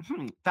thinking,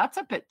 that's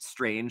a bit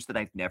strange that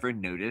I've never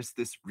noticed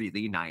this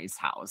really nice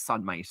house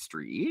on my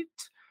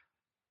street.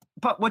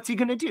 But what's he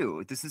gonna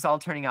do? This is all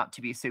turning out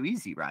to be so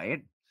easy,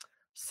 right?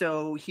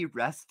 So he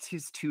rests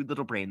his two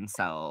little brain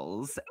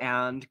cells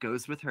and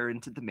goes with her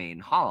into the main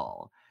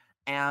hall.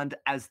 And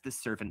as the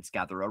servants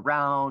gather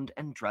around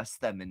and dress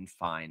them in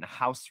fine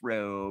house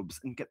robes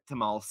and get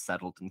them all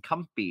settled and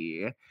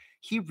comfy,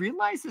 he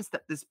realizes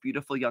that this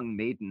beautiful young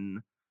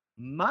maiden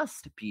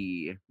must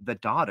be the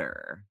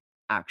daughter,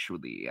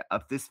 actually,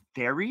 of this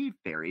very,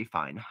 very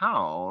fine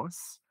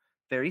house,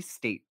 very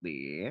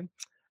stately.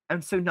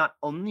 And so not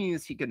only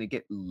is he going to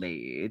get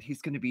laid,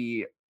 he's going to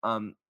be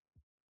um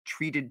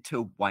treated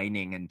to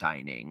whining and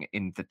dining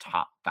in the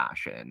top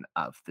fashion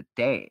of the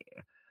day.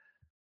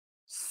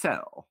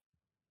 So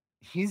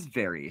he's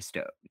very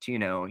stoked,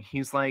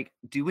 he's like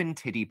doing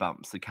titty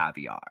bumps of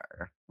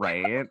caviar,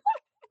 right?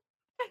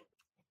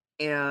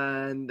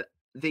 And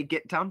they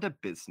get down to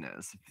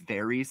business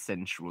very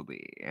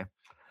sensually.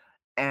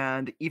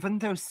 And even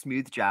though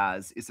smooth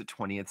jazz is a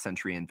 20th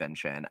century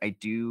invention, I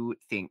do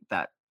think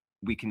that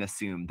we can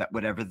assume that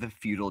whatever the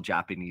feudal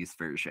Japanese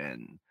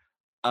version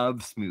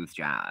of smooth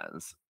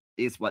jazz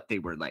is what they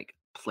were like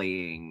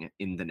playing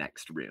in the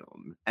next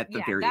room at the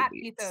Yeah, very that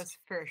least. ethos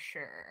for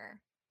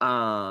sure.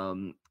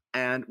 Um,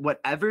 and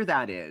whatever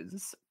that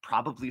is,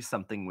 probably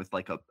something with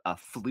like a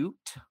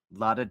flute,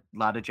 lot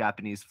of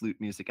Japanese flute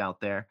music out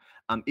there.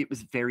 It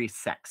was very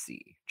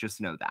sexy.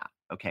 Just know that.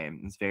 Okay.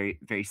 It's very,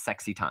 very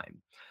sexy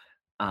time.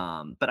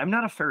 But I'm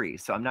not a furry,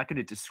 so I'm not going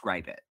to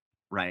describe it,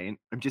 right?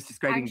 I'm just I'm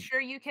describing sure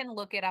you can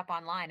look it up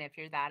online if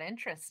you're that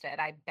interested.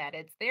 I bet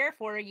it's there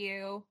for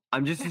you.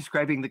 I'm just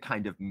describing the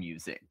kind of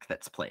music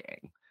that's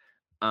playing.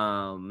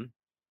 Um,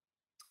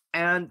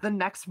 And the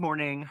next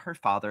morning, her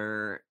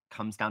father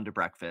comes down to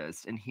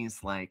breakfast and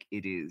he's like,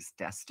 "It is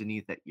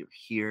destiny that you're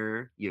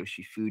here,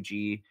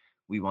 Yoshifuji.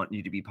 We want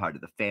you to be part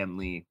of the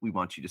family. We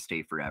want you to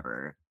stay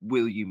forever.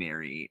 Will you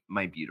marry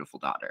my beautiful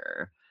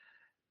daughter?"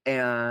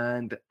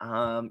 And,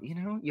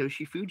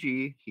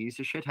 Yoshifuji, he's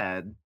a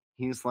shithead.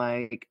 He's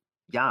like,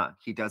 yeah,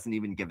 he doesn't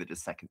even give it a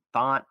second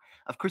thought.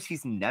 Of course,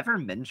 he's never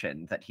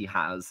mentioned that he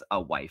has a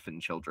wife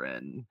and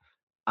children,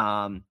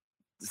 um,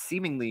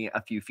 seemingly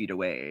a few feet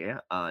away,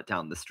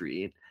 down the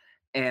street.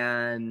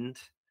 And,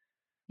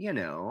 you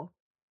know,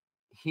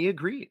 he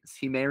agrees.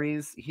 He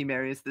marries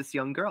this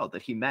young girl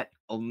that he met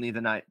only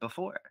the night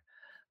before.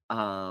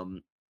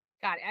 Um,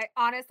 God,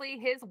 honestly,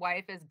 his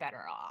wife is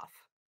better off.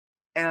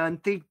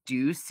 And they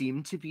do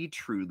seem to be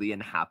truly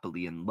and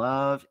happily in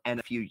love. And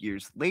a few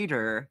years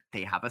later,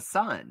 they have a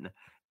son.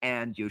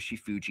 And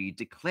Yoshifuji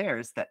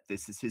declares that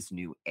this is his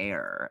new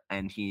heir.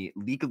 And he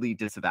legally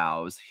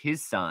disavows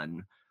his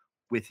son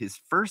with his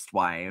first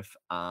wife.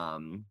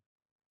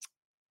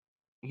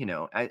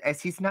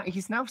 As he's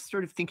now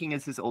sort of thinking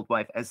as his old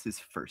wife as his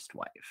first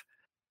wife,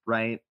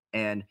 right?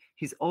 And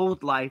his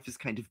old life is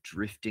kind of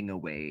drifting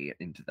away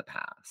into the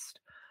past.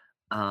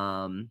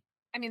 Um,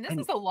 I mean, this and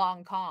is a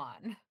long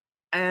con.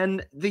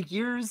 And the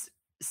years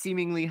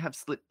seemingly have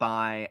slipped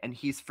by, and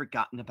he's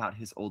forgotten about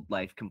his old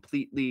life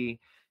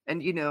completely.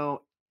 And,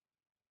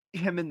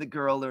 him and the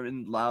girl are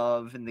in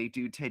love, and they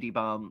do titty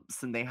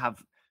bumps, and they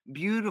have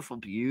beautiful,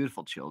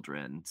 beautiful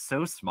children.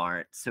 So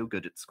smart, so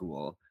good at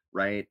school,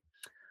 right?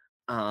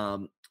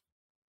 Um,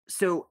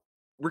 so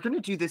we're going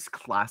to do this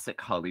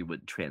classic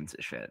Hollywood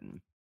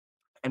transition,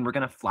 and we're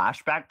going to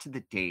flash back to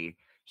the day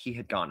he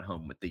had gone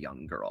home with the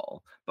young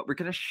girl, but we're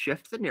going to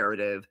shift the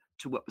narrative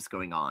to what was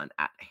going on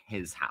at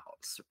his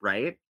house,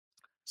 right?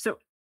 So,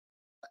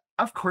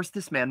 of course,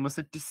 this man was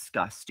a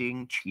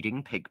disgusting,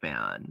 cheating pig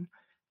man,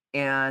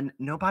 and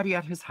nobody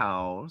at his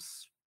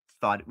house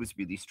thought it was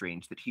really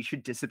strange that he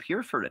should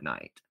disappear for a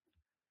night,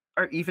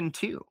 or even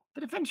two.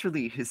 But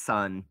eventually, his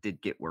son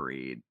did get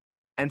worried,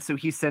 and so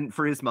he sent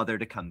for his mother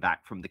to come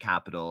back from the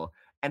capital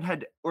and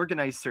had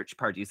organized search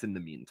parties in the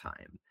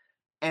meantime.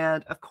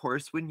 And of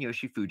course, when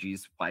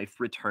Yoshifuji's wife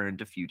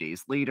returned a few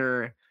days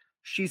later,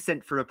 she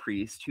sent for a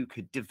priest who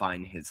could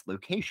divine his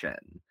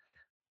location.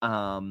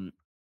 Um,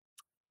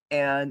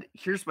 and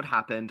here's what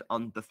happened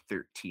on the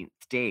 13th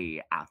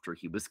day after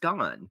he was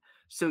gone.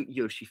 So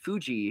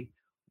Yoshifuji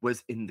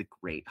was in the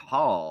great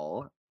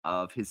hall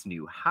of his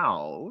new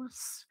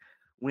house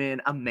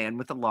when a man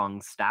with a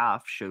long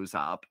staff shows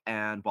up.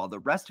 And while the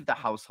rest of the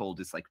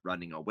household is like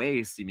running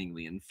away,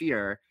 seemingly in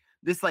fear,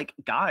 this like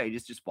guy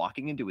is just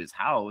walking into his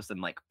house and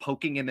like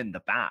poking him in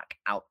the back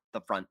out the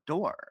front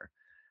door.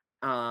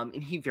 And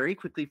he very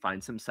quickly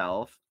finds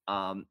himself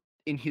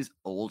in his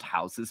old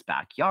house's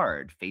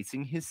backyard,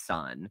 facing his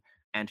son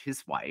and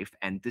his wife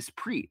and this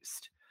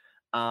priest.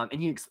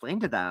 And he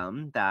explained to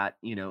them that,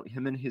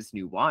 him and his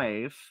new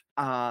wife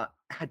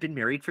had been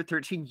married for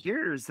 13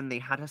 years and they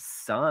had a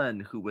son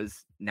who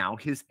was now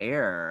his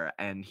heir.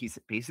 And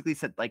basically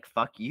said, like,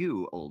 fuck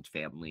you, old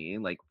family.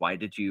 Like, why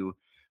did you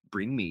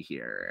bring me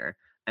here?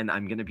 And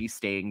I'm going to be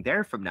staying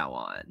there from now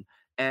on.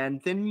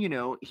 And then,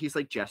 he's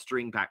like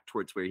gesturing back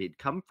towards where he'd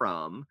come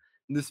from,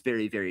 this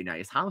very, very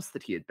nice house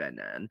that he had been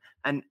in.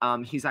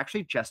 And he's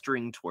actually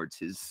gesturing towards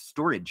his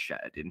storage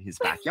shed in his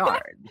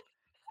backyard.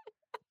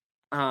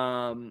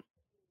 Um,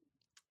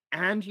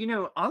 and,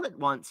 all at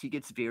once he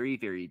gets very,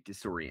 very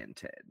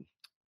disoriented.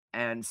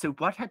 And so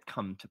what had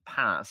come to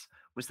pass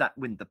was that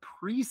when the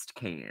priest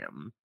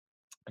came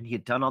and he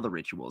had done all the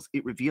rituals,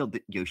 it revealed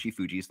that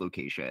Yoshifuji's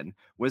location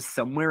was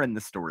somewhere in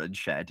the storage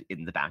shed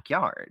in the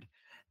backyard.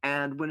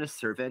 And when a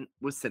servant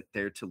was sent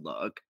there to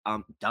look,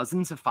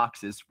 dozens of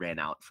foxes ran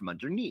out from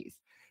underneath.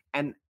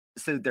 And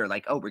so they're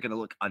like, oh, we're going to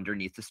look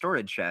underneath the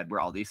storage shed where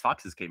all these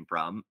foxes came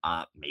from.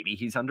 Maybe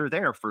he's under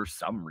there for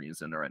some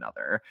reason or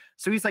another.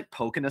 So he's like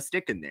poking a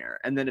stick in there.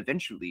 And then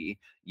eventually,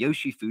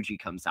 Yoshifuji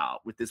comes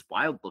out with this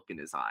wild look in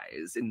his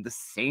eyes in the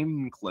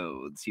same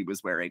clothes he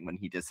was wearing when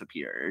he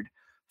disappeared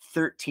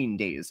 13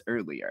 days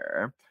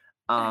earlier.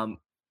 Um,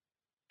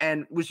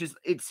 and was just,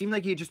 it seemed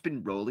like he had just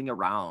been rolling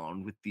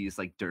around with these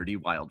like dirty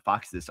wild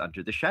foxes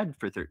under the shed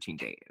for 13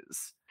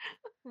 days.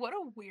 What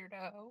a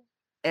weirdo.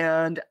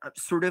 And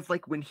sort of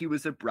like when he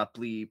was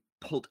abruptly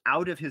pulled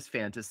out of his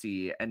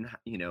fantasy and,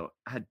 it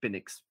had been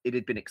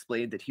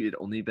explained that he had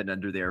only been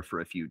under there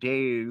for a few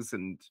days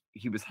and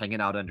he was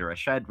hanging out under a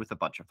shed with a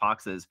bunch of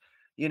foxes,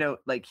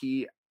 like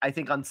I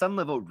think on some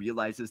level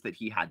realizes that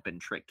he had been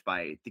tricked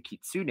by the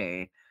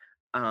kitsune.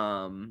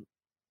 Um,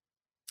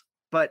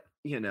 but,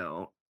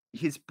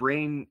 his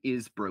brain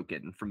is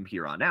broken from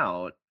here on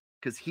out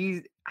because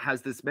he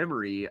has this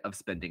memory of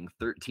spending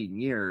 13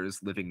 years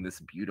living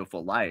this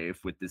beautiful life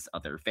with this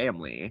other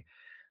family.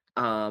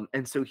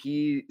 And so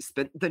he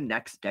spent the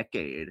next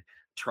decade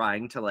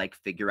trying to like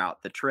figure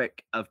out the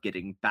trick of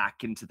getting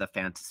back into the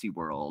fantasy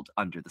world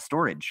under the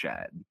storage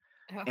shed.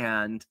 Ugh,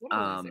 And what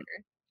a loser.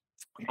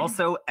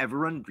 also,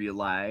 everyone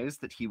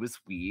realized that he was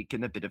weak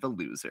and a bit of a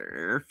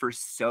loser for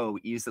so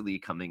easily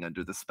coming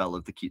under the spell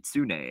of the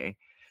kitsune,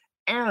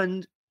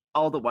 and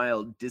all the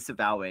while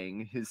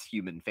disavowing his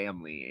human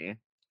family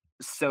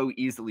so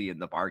easily in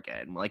the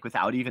bargain, like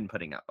without even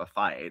putting up a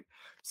fight.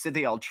 So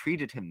they all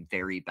treated him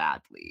very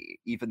badly,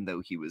 even though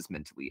he was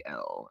mentally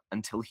ill,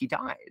 until he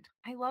died.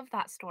 I love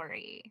that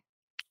story.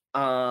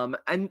 And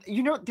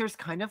there's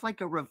kind of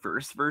like a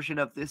reverse version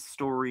of this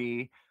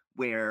story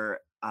where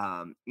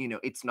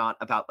it's not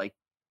about like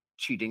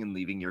cheating and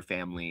leaving your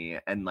family,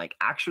 and like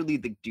actually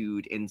the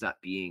dude ends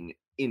up being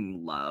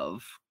in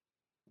love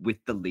with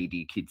the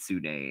lady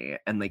kitsune,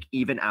 and like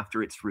even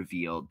after it's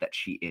revealed that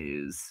she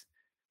is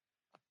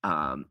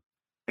um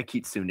a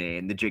kitsune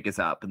and the jig is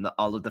up and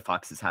all of the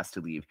foxes has to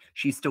leave,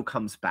 she still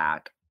comes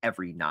back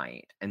every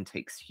night and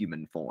takes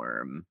human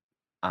form,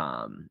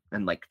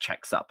 and like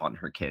checks up on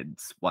her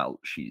kids while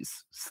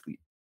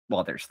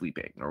they're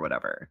sleeping or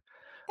whatever.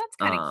 That's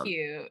kind of um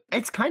cute.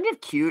 it's kind of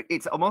cute.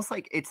 It's almost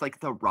like it's like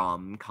the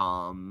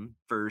rom-com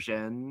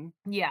version.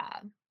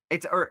 Yeah.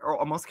 It's or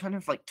almost kind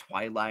of like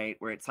Twilight,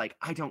 where it's like,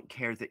 I don't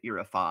care that you're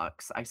a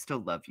fox, I still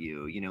love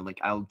you, like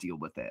I'll deal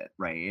with it,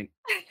 right?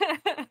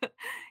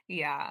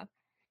 Yeah.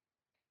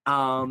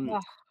 um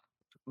Ugh.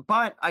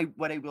 But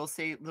what I will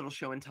say, little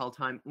show and tell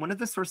time, one of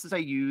the sources I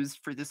used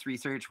for this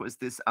research was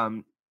this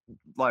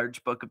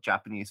large book of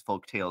Japanese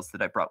folk tales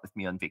that I brought with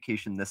me on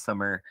vacation this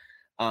summer,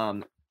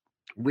 um,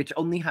 which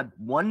only had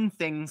one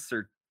thing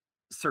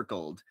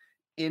circled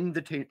in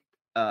the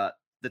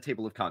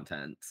table of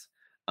contents,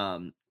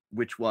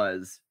 which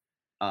was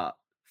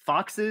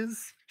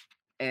foxes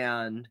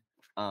and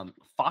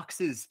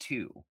foxes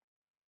 2.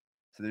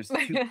 So there's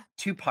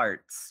two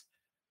parts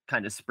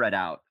kind of spread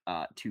out,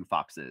 2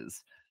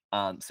 foxes.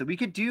 So we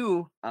could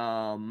do,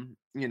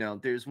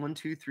 there's 1,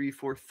 2, 3,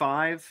 4,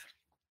 5,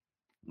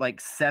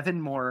 like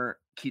 7 more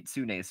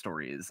Kitsune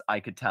stories I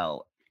could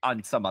tell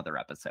on some other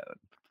episode.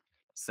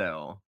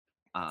 So,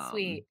 um,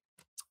 Sweet.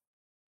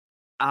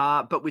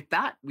 but with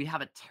that, we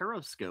have a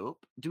Taroscope.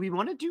 Do we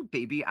want to do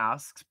baby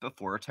asks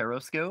before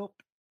Taroscope?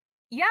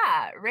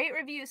 Yeah, rate,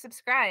 review,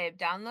 subscribe,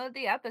 download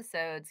the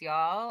episodes,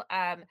 y'all.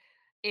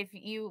 If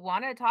you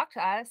want to talk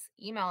to us,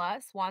 email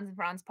us,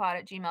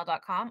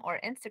 wandsandfronspod@gmail.com,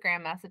 or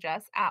Instagram message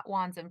us at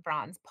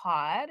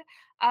wandsandfronspod.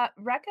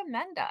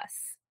 Recommend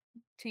us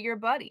to your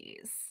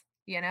buddies,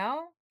 you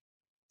know?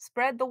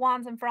 Spread the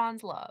wands and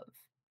fronds love.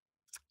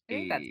 I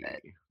think that's Eh,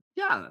 it.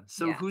 yeah.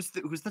 So Yeah. who's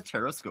the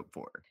Taroscope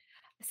for?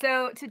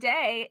 So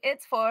today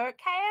it's for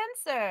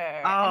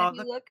Cancer. And if Oh,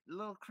 you the look,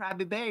 little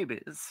crabby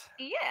babies.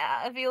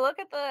 yeah, if you look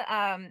at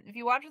if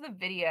you watch the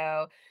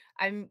video,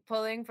 I'm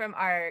pulling from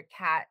our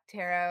cat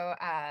tarot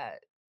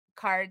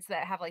cards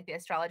that have like the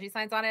astrology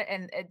signs on it,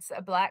 and it's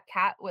a black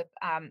cat with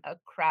a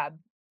crab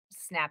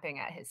snapping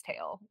at his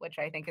tail, which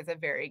I think is a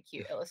very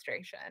cute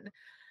illustration.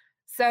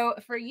 So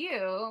for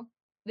you,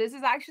 this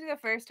is actually the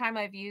first time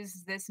I've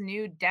used this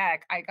new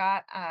deck. I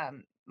got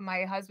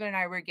my husband and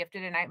I were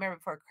gifted a Nightmare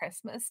Before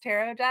Christmas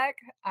tarot deck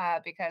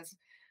because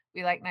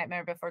we like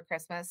Nightmare Before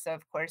Christmas. So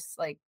of course,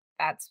 like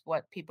that's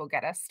what people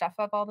get us stuff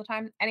of all the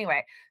time.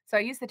 Anyway, so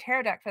I used the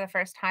tarot deck for the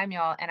first time,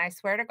 y'all, and I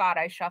swear to God,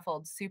 I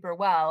shuffled super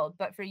well.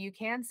 But for you,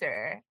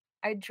 Cancer,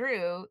 I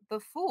drew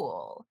the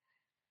Fool,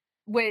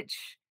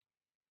 which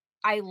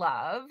I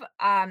love.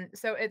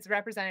 So it's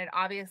represented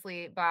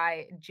obviously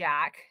by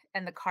Jack,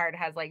 and the card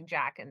has like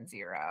Jack and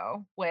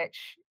Zero,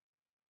 which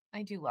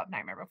I do love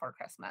Nightmare Before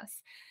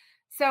Christmas.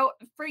 So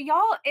for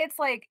y'all, it's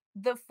like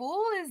the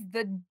Fool is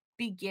the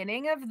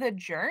beginning of the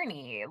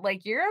journey.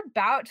 Like you're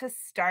about to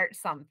start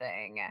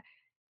something.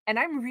 And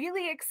I'm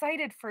really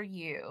excited for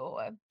you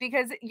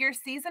because your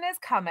season is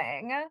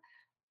coming,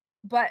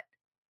 but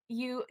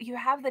you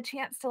have the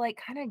chance to like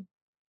kind of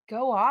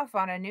go off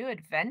on a new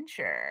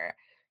adventure.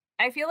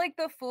 I feel like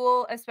the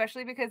Fool,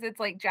 especially because it's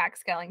like Jack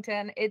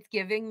Skellington, it's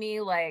giving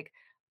me like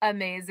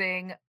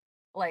amazing,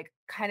 like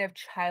kind of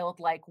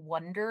childlike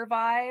wonder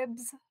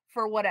vibes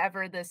for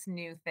whatever this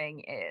new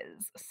thing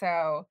is.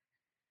 So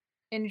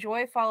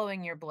enjoy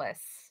following your bliss,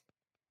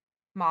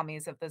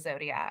 mommies of the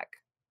zodiac.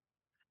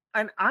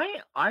 And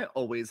I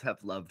always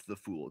have loved the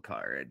Fool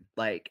card.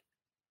 Like,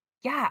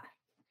 Yeah.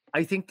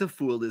 I think the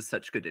Fool is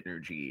such good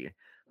energy,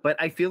 but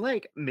I feel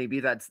like maybe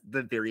that's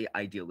the very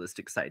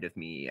idealistic side of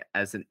me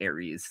as an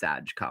Aries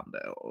Sag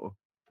combo.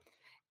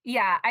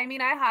 Yeah, I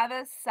mean, I have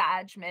a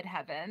Sag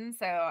midheaven,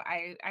 so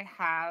I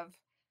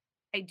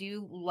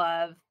do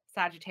love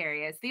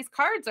Sagittarius. These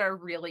cards are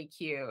really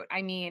cute.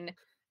 I mean,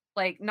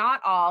 like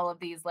not all of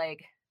these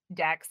like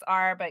decks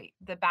are, but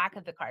the back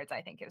of the cards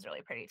I think is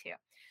really pretty too.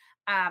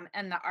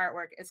 And the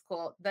artwork is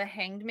cool. The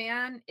Hanged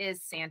Man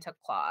is Santa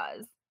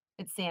Claus.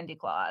 It's Sandy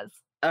Claus.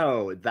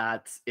 Oh,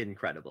 that's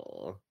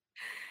incredible.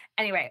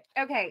 Anyway,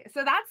 okay,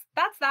 so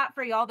that's that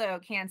for y'all though,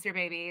 Cancer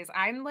babies.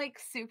 I'm like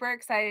super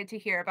excited to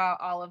hear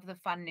about all of the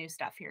fun new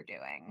stuff you're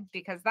doing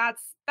because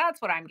that's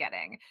what I'm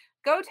getting.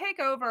 Go take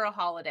over a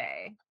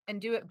holiday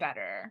and do it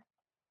better.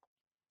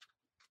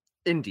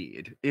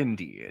 Indeed,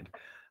 indeed.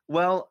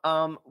 Well,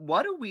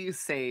 what do we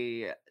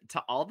say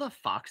to all the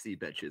foxy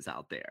bitches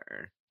out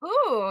there?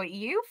 Ooh,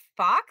 you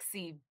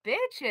foxy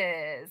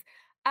bitches.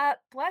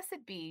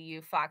 Blessed be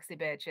you foxy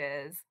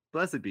bitches.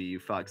 Blessed be you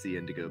foxy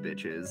indigo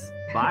bitches.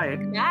 Bye.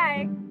 Good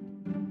night.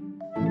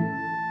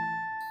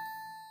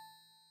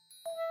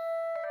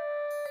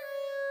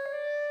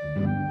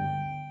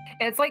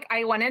 It's like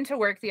I went into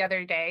work the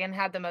other day and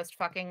had the most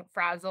fucking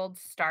frazzled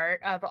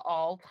start of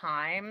all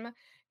time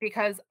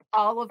because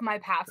all of my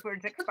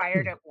passwords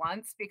expired at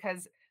once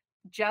because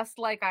just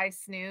like I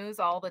snooze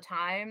all the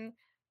time,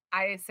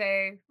 I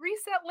say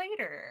reset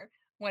later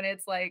when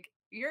it's like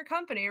your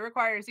company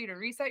requires you to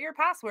reset your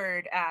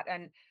password at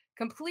an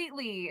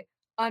completely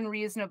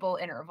unreasonable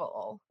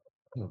interval.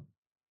 Hmm.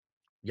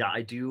 Yeah,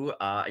 I do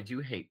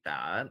hate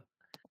that.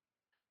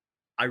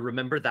 I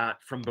remember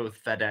that from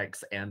both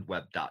FedEx and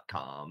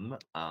web.com.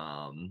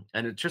 And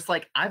it's just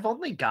like I've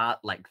only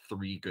got like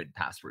 3 good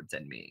passwords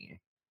in me.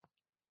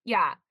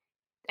 Yeah.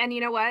 And you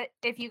know what?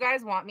 If you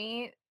guys want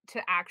me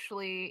to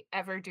actually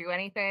ever do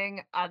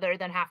anything other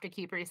than have to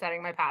keep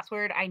resetting my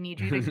password, I need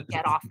you to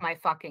get off my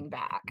fucking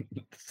back.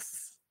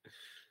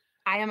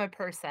 I am a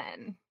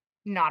person,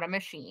 not a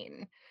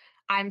machine.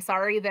 I'm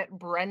sorry that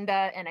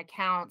Brenda in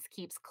accounts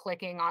keeps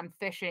clicking on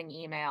phishing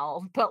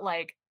emails, but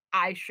like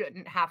I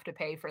shouldn't have to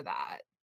pay for that.